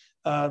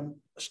and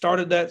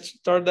started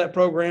that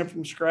program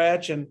from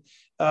scratch. And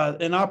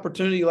an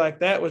opportunity like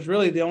that was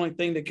really the only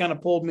thing that kind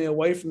of pulled me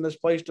away from this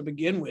place to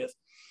begin with.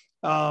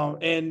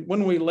 And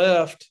when we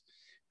left,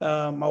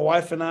 my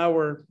wife and I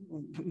were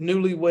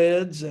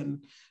newlyweds,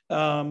 and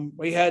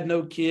we had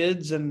no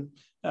kids. And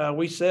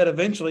we said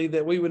eventually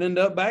that we would end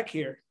up back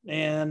here.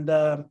 And,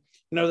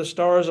 the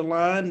stars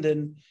aligned,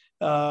 and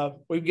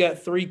we've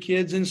got 3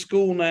 kids in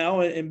school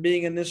now, and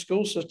being in this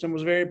school system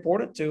was very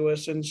important to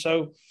us. And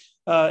so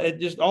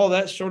all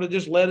that sort of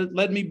just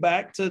led me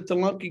back to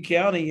Lumpkin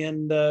County.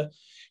 And,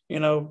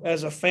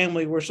 as a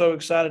family, we're so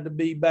excited to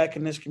be back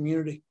in this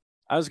community.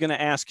 I was going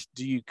to ask,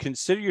 do you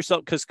consider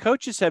yourself, because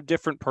coaches have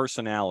different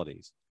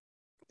personalities,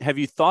 have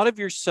you thought of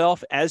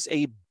yourself as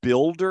a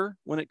builder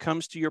when it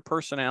comes to your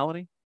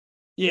personality?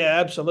 Yeah,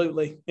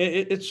 absolutely.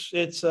 It's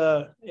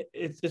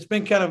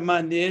been kind of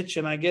my niche,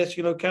 and I guess,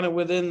 kind of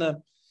within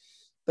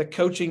the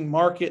coaching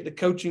market, the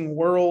coaching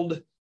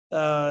world,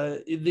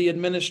 the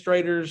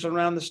administrators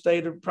around the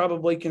state would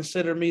probably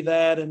consider me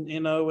that.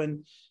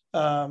 And,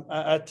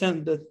 I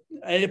tend to,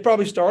 it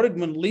probably started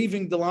when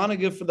leaving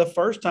Dahlonega for the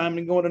first time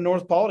and going to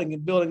North Paulding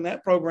and building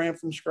that program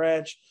from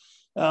scratch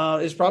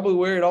is probably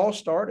where it all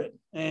started.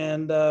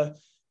 And,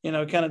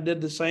 kind of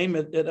did the same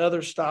at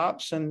other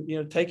stops,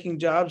 and, taking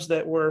jobs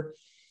that were,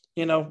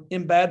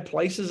 in bad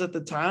places at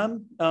the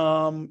time,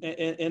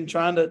 and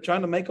trying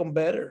to make them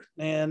better.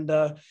 And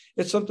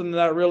it's something that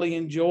I really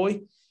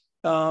enjoy.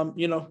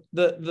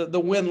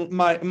 The win,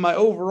 my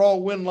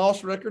overall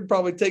win-loss record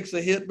probably takes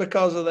a hit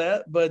because of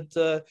that, but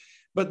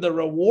the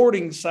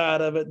rewarding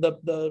side of it,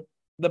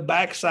 the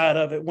backside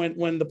of it,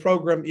 when the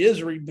program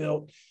is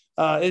rebuilt,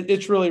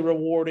 it's really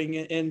rewarding.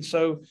 And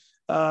so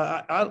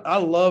I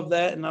love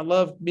that, and I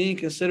love being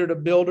considered a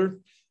builder,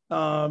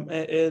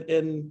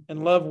 and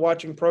love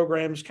watching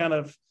programs kind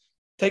of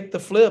take the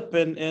flip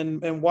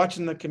and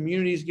watching the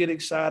communities get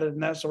excited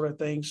and that sort of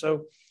thing.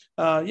 So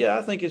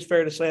I think it's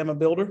fair to say I'm a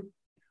builder.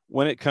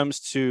 When it comes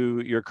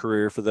to your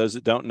career, for those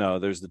that don't know,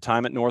 there's the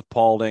time at North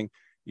Paulding.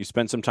 You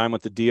spend some time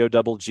with the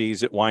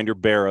DOGGs at Winder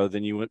Barrow.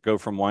 Then you go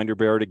from Winder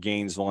Barrow to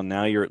Gainesville, and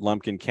now you're at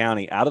Lumpkin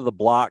County. Out of the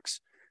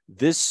blocks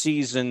this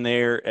season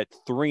there at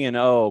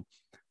 3-0,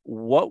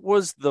 what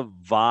was the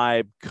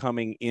vibe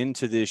coming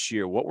into this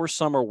year? What were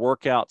summer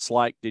workouts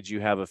like? Did you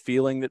have a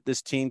feeling that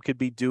this team could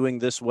be doing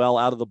this well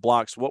out of the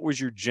blocks? What was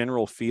your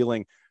general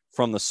feeling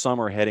from the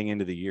summer heading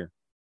into the year?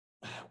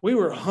 We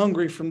were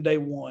hungry from day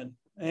one.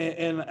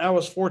 And I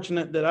was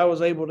fortunate that I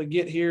was able to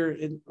get here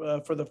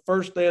for the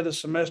first day of the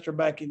semester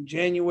back in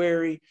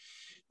January.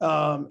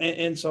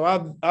 And so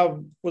I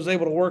was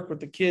able to work with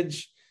the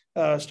kids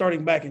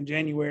starting back in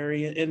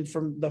January. And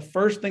from the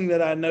first thing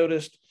that I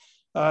noticed,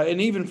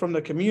 and even from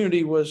the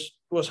community, was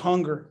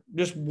hunger,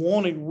 just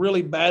wanting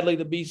really badly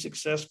to be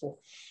successful.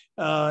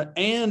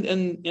 And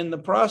in the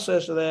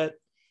process of that,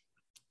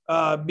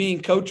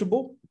 being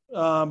coachable,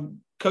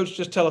 Coach,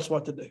 just tell us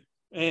what to do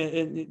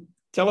and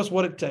tell us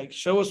what it takes.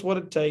 Show us what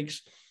it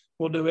takes.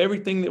 We'll do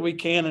everything that we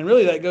can. And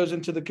really that goes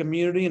into the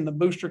community and the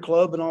booster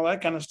club and all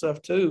that kind of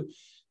stuff too,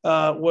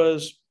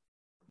 was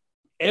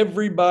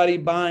everybody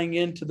buying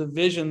into the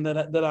vision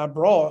that I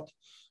brought.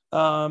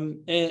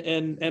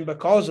 And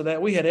because of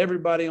that, we had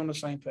everybody on the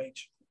same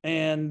page,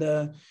 and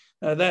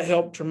that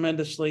helped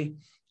tremendously.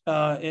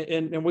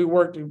 And we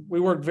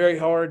worked very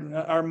hard.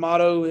 Our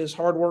motto is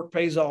hard work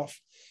pays off.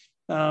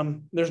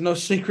 There's no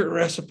secret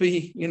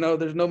recipe,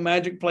 there's no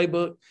magic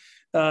playbook.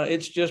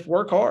 It's just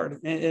work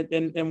hard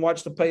and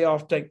watch the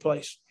payoff take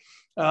place.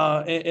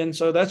 And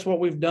so that's what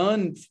we've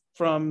done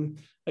from,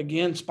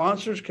 again,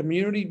 sponsors,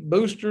 community,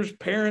 boosters,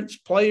 parents,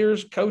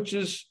 players,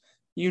 coaches,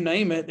 you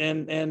name it.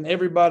 And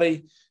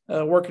everybody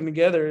working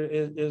together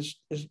is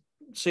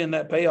seeing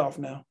that payoff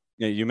now.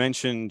 Yeah, you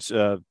mentioned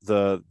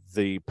the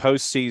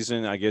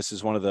postseason, I guess,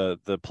 is one of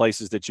the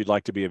places that you'd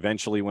like to be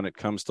eventually when it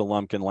comes to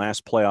Lumpkin.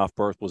 Last playoff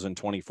berth was in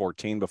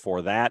 2014.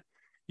 Before that,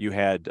 you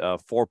had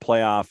 4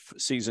 playoff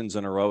seasons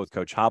in a row with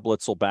Coach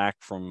Hoblitzel back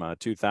from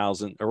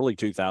early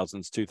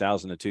 2000s,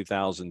 2000 to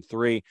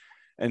 2003.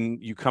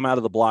 And you come out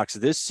of the blocks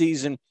this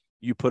season,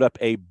 you put up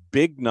a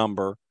big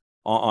number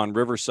on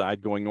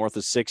Riverside going north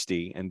of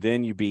 60, and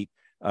then you beat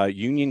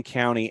Union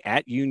County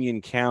at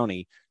Union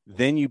County.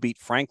 Then you beat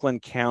Franklin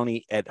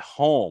County at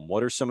home.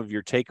 What are some of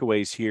your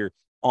takeaways here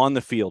on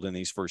the field in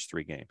these first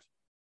 3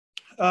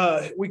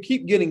 games? We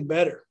keep getting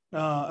better.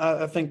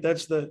 I think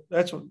that's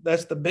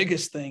the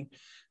biggest thing.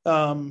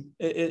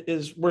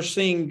 Is we're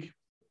seeing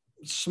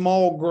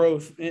small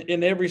growth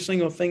in every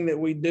single thing that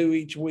we do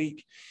each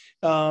week.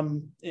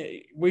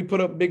 We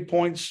put up big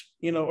points,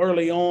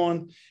 early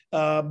on,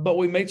 but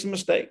we made some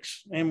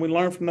mistakes and we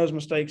learned from those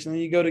mistakes. And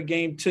then you go to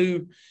game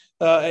 2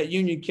 at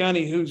Union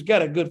County, who's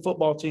got a good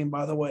football team,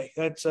 by the way.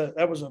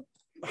 That was a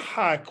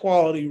high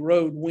quality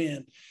road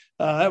win.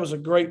 That was a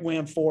great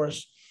win for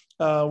us,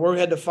 where we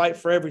had to fight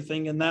for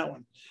everything in that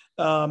one.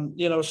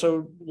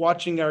 So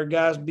watching our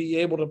guys be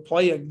able to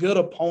play a good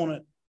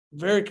opponent,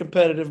 very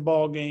competitive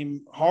ball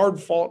game,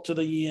 hard fought to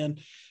the end.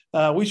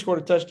 We scored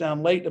a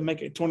touchdown late to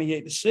make it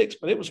 28-6,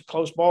 but it was a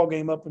close ball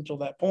game up until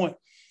that point.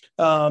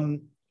 And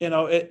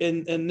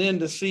then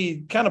to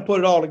see kind of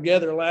put it all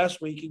together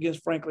last week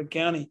against Franklin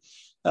County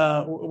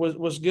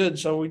was good.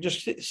 So we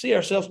just see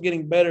ourselves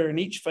getting better in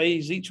each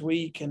phase, each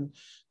week. And,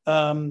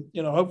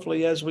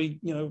 hopefully as we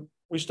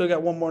still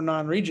got one more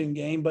non-region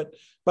game, but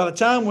by the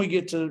time we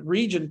get to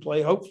region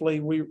play, hopefully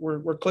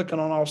we're clicking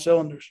on all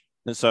cylinders.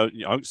 And so,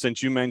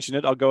 since you mentioned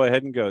it, I'll go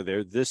ahead and go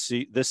there. This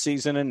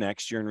season and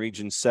next year in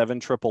Region 7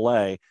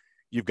 AAA,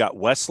 you've got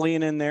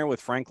Wesleyan in there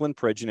with Franklin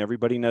Pridgeon.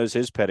 Everybody knows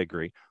his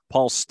pedigree.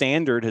 Paul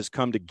Standard has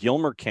come to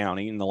Gilmer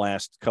County in the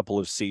last couple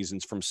of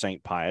seasons from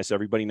St. Pius.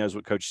 Everybody knows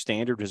what Coach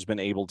Standard has been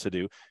able to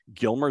do.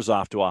 Gilmer's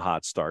off to a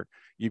hot start.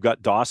 You've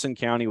got Dawson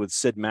County with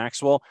Sid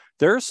Maxwell.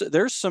 There's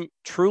some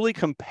truly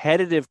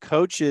competitive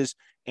coaches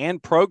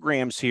and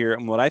programs here,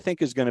 and what I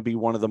think is going to be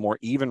one of the more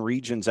even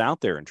regions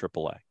out there in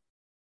AAA.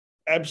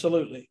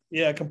 Absolutely.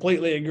 Yeah,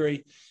 completely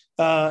agree.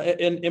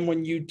 And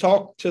when you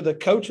talk to the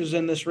coaches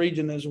in this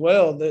region as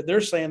well, they're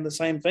saying the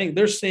same thing.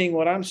 They're seeing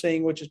what I'm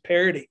seeing, which is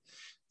parity.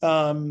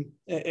 And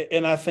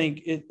I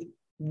think it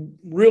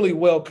really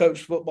well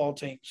coached football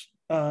teams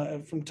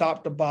from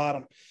top to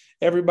bottom.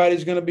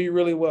 Everybody's going to be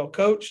really well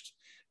coached.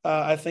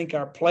 I think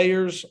our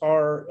players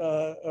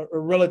are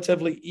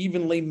relatively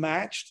evenly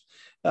matched.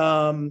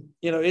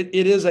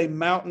 It is a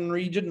mountain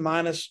region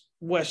minus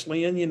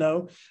Wesleyan,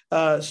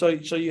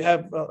 so you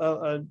have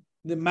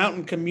the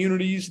mountain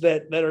communities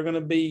that are going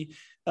to be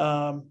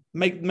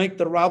make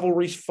the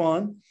rivalries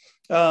fun.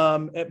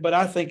 But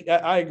I think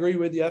I agree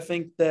with you. I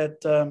think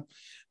that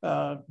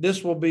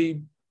this will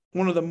be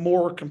one of the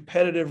more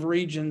competitive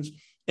regions,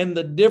 and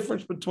the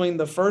difference between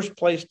the first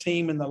place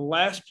team and the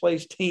last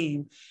place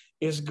team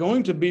is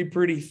going to be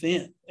pretty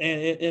thin,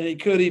 and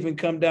it could even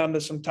come down to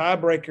some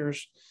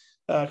tiebreakers.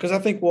 Because I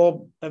think,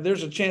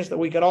 there's a chance that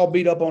we could all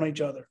beat up on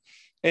each other.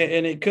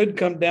 And it could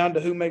come down to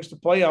who makes the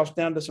playoffs,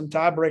 down to some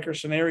tiebreaker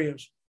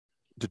scenarios.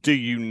 Do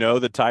you know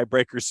the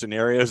tiebreaker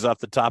scenarios off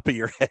the top of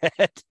your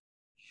head?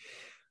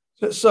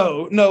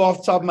 So, no, off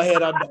the top of my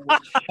head, I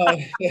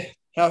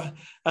don't.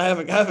 I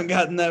haven't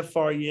gotten that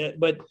far yet.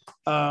 But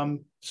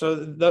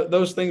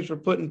those things were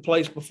put in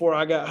place before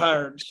I got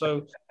hired.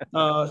 So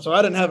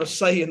I didn't have a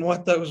say in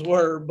what those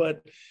were.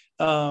 But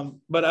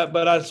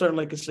I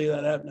certainly could see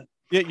that happening.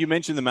 Yeah, you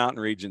mentioned the mountain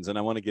regions, and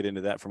I want to get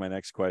into that for my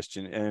next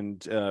question.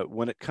 And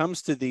when it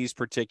comes to these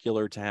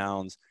particular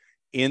towns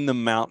in the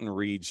mountain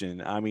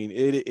region, I mean,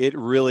 it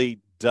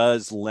really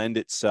does lend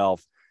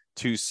itself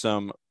to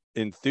some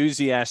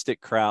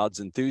enthusiastic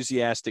crowds,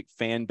 enthusiastic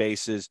fan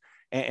bases,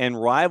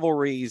 and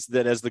rivalries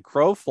that, as the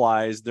crow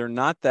flies, they're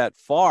not that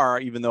far,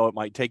 even though it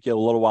might take you a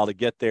little while to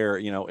get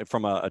there,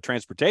 from a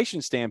transportation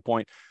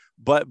standpoint.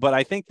 But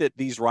I think that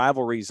these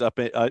rivalries up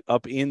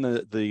in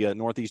the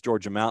Northeast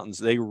Georgia mountains,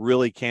 they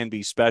really can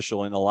be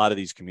special in a lot of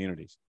these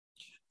communities.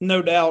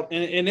 No doubt,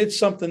 and it's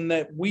something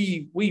that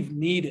we've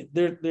needed.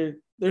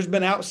 There's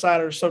been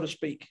outsiders, so to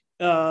speak.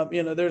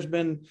 There's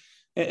been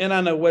and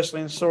I know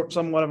Wesleyan's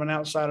somewhat of an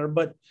outsider,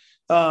 but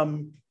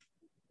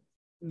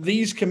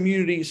these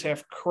communities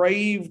have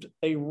craved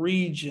a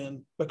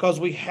region because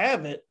we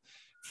have it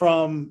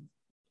from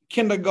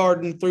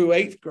kindergarten through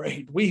 8th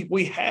grade.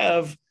 We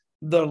have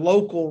the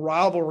local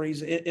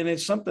rivalries, and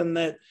it's something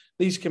that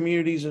these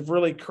communities have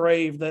really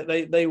craved, that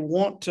they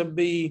want to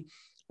be,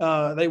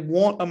 they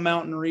want a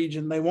mountain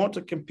region. They want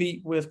to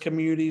compete with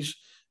communities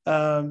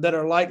that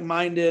are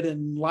like-minded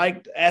and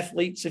like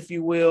athletes, if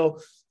you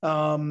will.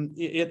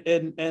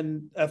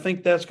 And I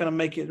think that's going to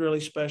make it really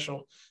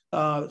special.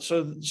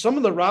 So some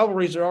of the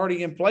rivalries are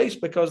already in place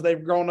because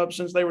they've grown up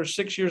since they were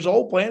 6 years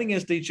old playing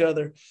against each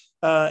other.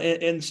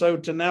 And so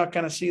to now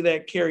kind of see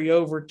that carry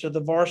over to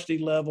the varsity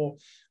level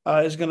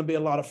is going to be a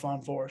lot of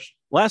fun for us.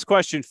 Last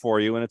question for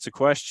you, and it's a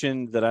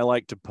question that I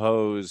like to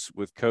pose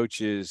with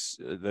coaches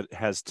that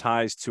has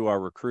ties to our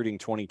Recruiting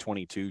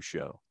 2022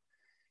 show.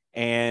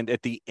 And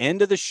at the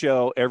end of the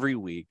show every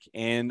week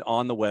and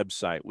on the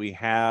website, we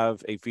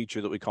have a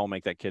feature that we call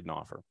Make That Kid an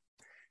Offer.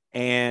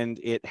 And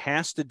it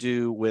has to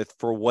do with,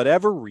 for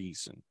whatever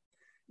reason,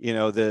 you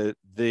know, the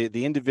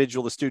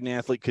individual, the student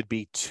athlete could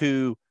be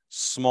too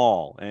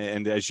small.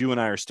 And as you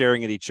and I are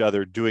staring at each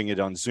other doing it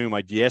on Zoom,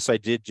 I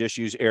did just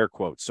use air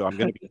quotes. So I'm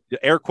going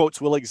to, air quotes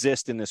will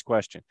exist in this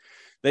question.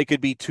 They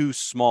could be too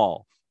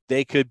small.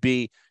 They could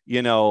be,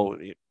 you know,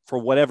 for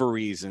whatever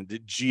reason, the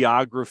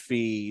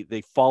geography,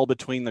 they fall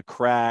between the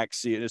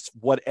cracks. It's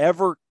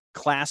whatever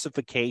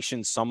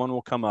classification someone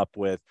will come up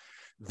with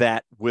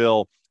that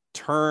will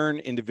turn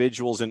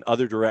individuals in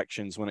other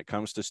directions when it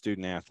comes to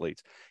student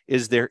athletes.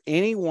 Is there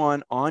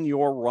anyone on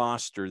your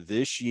roster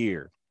this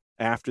year,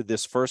 after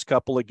this first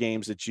couple of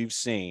games that you've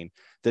seen,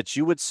 that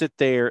you would sit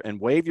there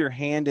and wave your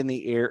hand in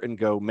the air and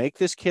go, make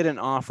this kid an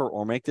offer,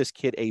 or make this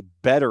kid a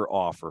better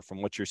offer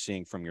from what you're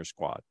seeing from your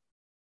squad?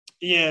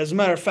 Yeah, as a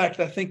matter of fact,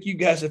 I think you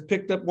guys have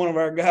picked up one of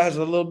our guys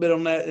a little bit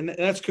on that, and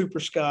that's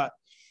Cooper Scott.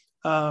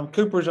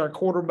 Cooper's our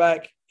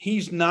quarterback.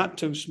 He's not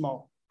too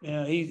small.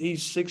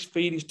 He's 6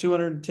 feet. He's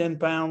 210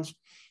 pounds.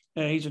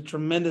 He's a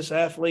tremendous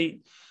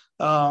athlete.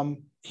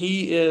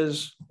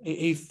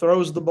 He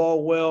throws the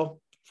ball well.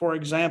 For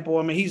example,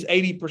 I mean, he's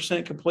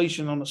 80%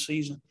 completion on the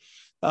season.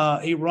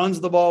 He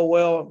runs the ball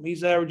well.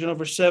 He's averaging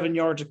over 7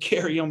 yards a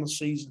carry on the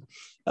season.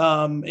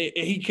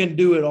 He can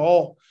do it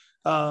all.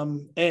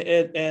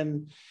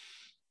 And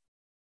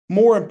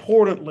more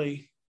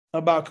importantly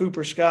about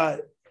Cooper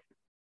Scott,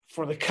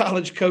 for the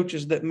college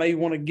coaches that may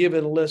want to give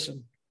it a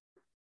listen,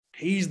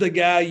 he's the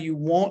guy you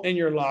want in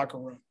your locker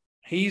room.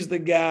 He's the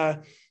guy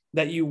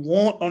that you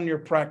want on your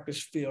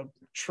practice field.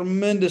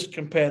 Tremendous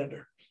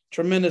competitor.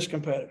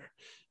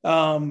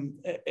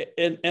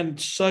 And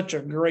such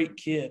a great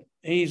kid.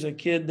 He's a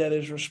kid that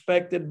is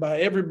respected by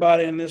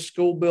everybody in this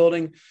school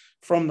building,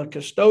 from the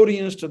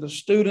custodians to the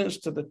students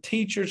to the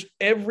teachers.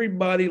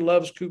 Everybody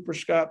loves Cooper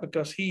Scott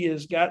because he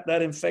has got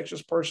that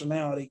infectious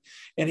personality,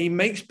 and he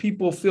makes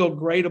people feel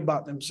great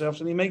about themselves,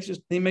 and he makes his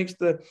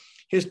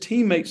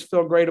teammates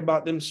feel great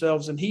about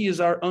themselves. And he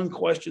is our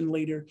unquestioned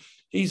leader.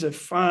 He's a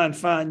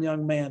fine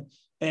young man.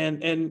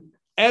 And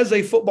as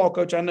a football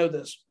coach, I know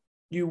this.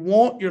 You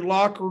want your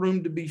locker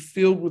room to be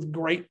filled with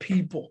great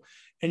people,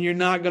 and you're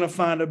not going to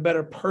find a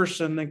better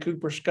person than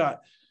Cooper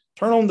Scott.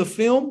 Turn on the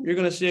film, you're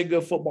going to see a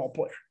good football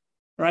player,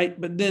 right?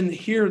 But then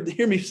hear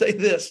me say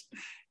this.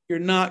 You're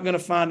not going to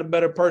find a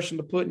better person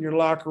to put in your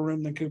locker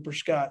room than Cooper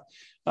Scott.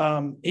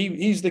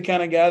 He's the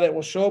kind of guy that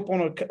will show up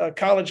on a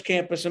college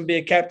campus and be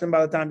a captain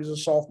by the time he's a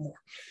sophomore.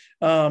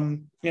 I've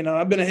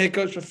been a head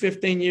coach for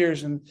 15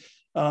 years, and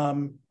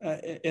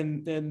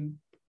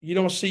you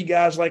don't see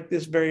guys like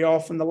this very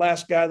often. The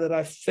last guy that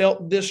I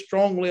felt this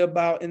strongly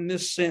about in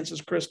this sense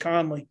is Chris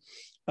Conley,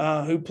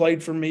 who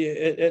played for me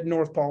at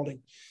North Paulding.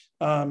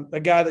 A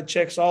guy that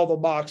checks all the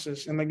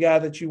boxes and the guy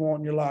that you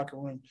want in your locker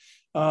room.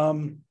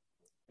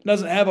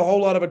 Doesn't have a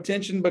whole lot of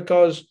attention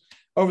because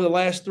over the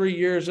last 3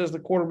 years as the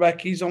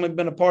quarterback, he's only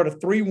been a part of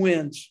 3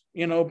 wins,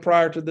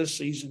 prior to this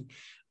season.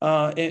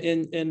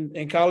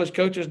 And college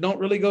coaches don't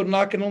really go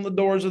knocking on the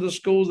doors of the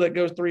schools that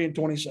go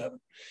 3-27.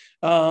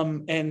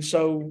 And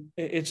so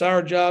it's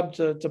our job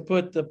to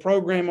put the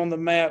program on the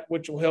map,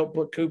 which will help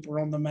put Cooper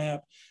on the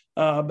map.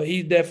 But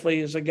he definitely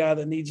is a guy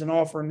that needs an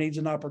offer and needs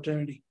an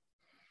opportunity.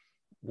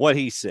 What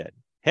he said.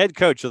 Head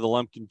coach of the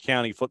Lumpkin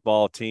County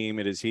football team,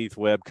 it is Heath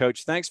Webb.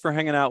 Coach, thanks for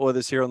hanging out with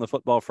us here on the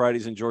Football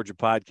Fridays in Georgia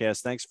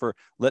podcast. Thanks for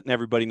letting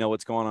everybody know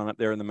what's going on up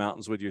there in the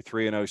mountains with your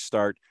 3-0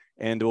 start.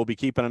 And we'll be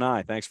keeping an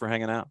eye. Thanks for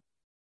hanging out.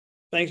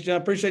 Thanks,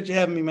 John. Appreciate you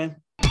having me, man.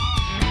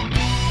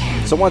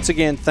 So once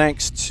again,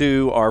 thanks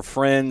to our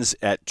friends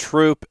at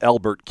Troup,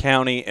 Elbert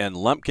County, and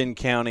Lumpkin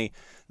County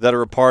that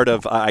are a part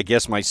of, I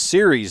guess, my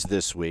series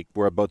this week,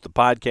 where both the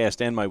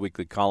podcast and my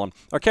weekly column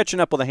are catching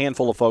up with a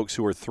handful of folks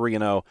who are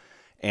 3-0.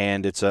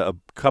 And it's a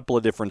couple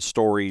of different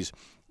stories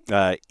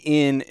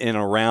in and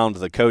around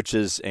the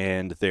coaches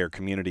and their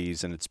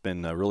communities. And it's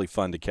been really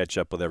fun to catch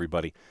up with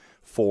everybody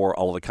for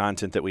all of the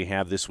content that we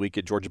have this week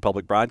at Georgia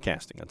Public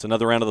Broadcasting. That's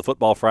another round of the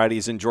Football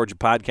Fridays in Georgia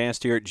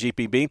podcast here at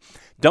GPB.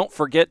 Don't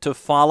forget to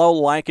follow,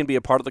 like, and be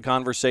a part of the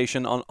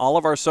conversation on all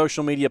of our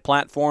social media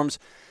platforms.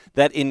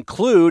 that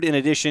include, in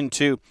addition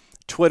to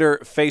Twitter,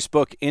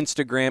 Facebook,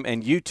 Instagram,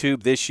 and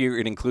YouTube this year,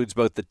 it includes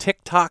both the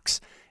TikToks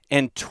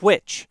and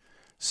Twitch.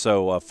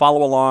 So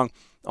follow along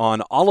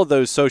on all of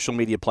those social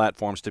media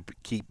platforms to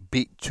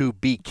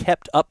be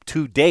kept up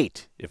to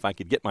date, if I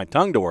could get my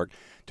tongue to work,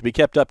 to be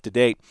kept up to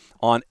date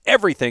on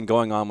everything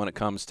going on when it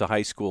comes to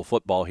high school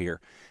football here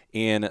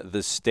in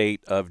the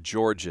state of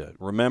Georgia.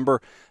 Remember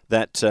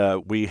that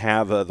we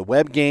have the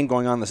Webb game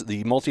going on,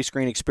 the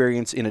multi-screen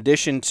experience, in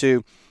addition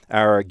to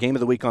our Game of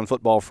the Week on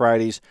Football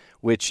Fridays,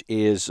 which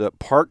is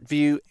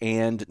Parkview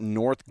and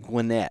North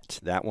Gwinnett.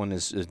 That one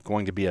is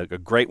going to be a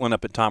great one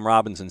up at Tom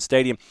Robinson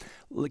Stadium.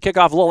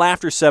 Kickoff a little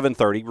after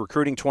 7:30,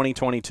 Recruiting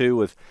 2022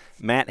 with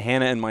Matt,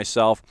 Hannah, and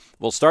myself.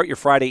 We'll start your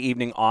Friday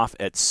evening off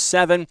at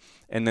 7,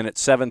 and then at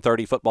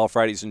 7:30, Football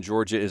Fridays in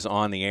Georgia is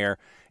on the air.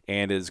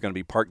 And it is going to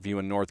be Parkview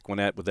and North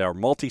Gwinnett with our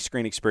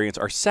multi-screen experience.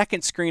 Our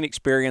second screen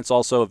experience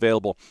also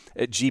available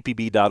at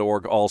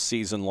gpb.org all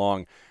season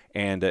long.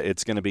 And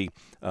it's going to be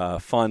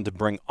fun to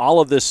bring all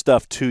of this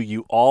stuff to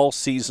you all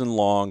season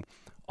long.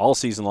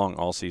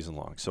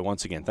 So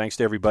once again, thanks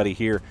to everybody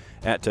here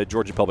at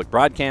Georgia Public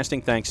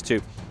Broadcasting. Thanks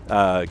to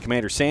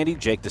Commander Sandy,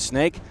 Jake the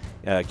Snake,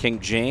 King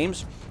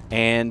James,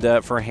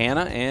 and for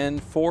Hannah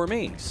and for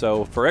me.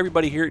 So for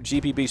everybody here at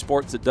GPB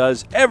Sports that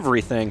does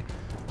everything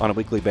on a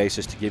weekly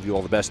basis to give you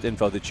all the best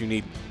info that you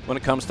need when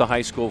it comes to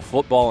high school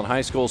football and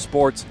high school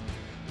sports.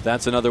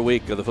 That's another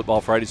week of the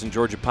Football Fridays in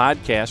Georgia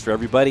podcast for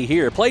everybody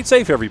here. Play it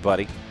safe,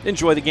 everybody.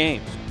 Enjoy the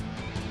games.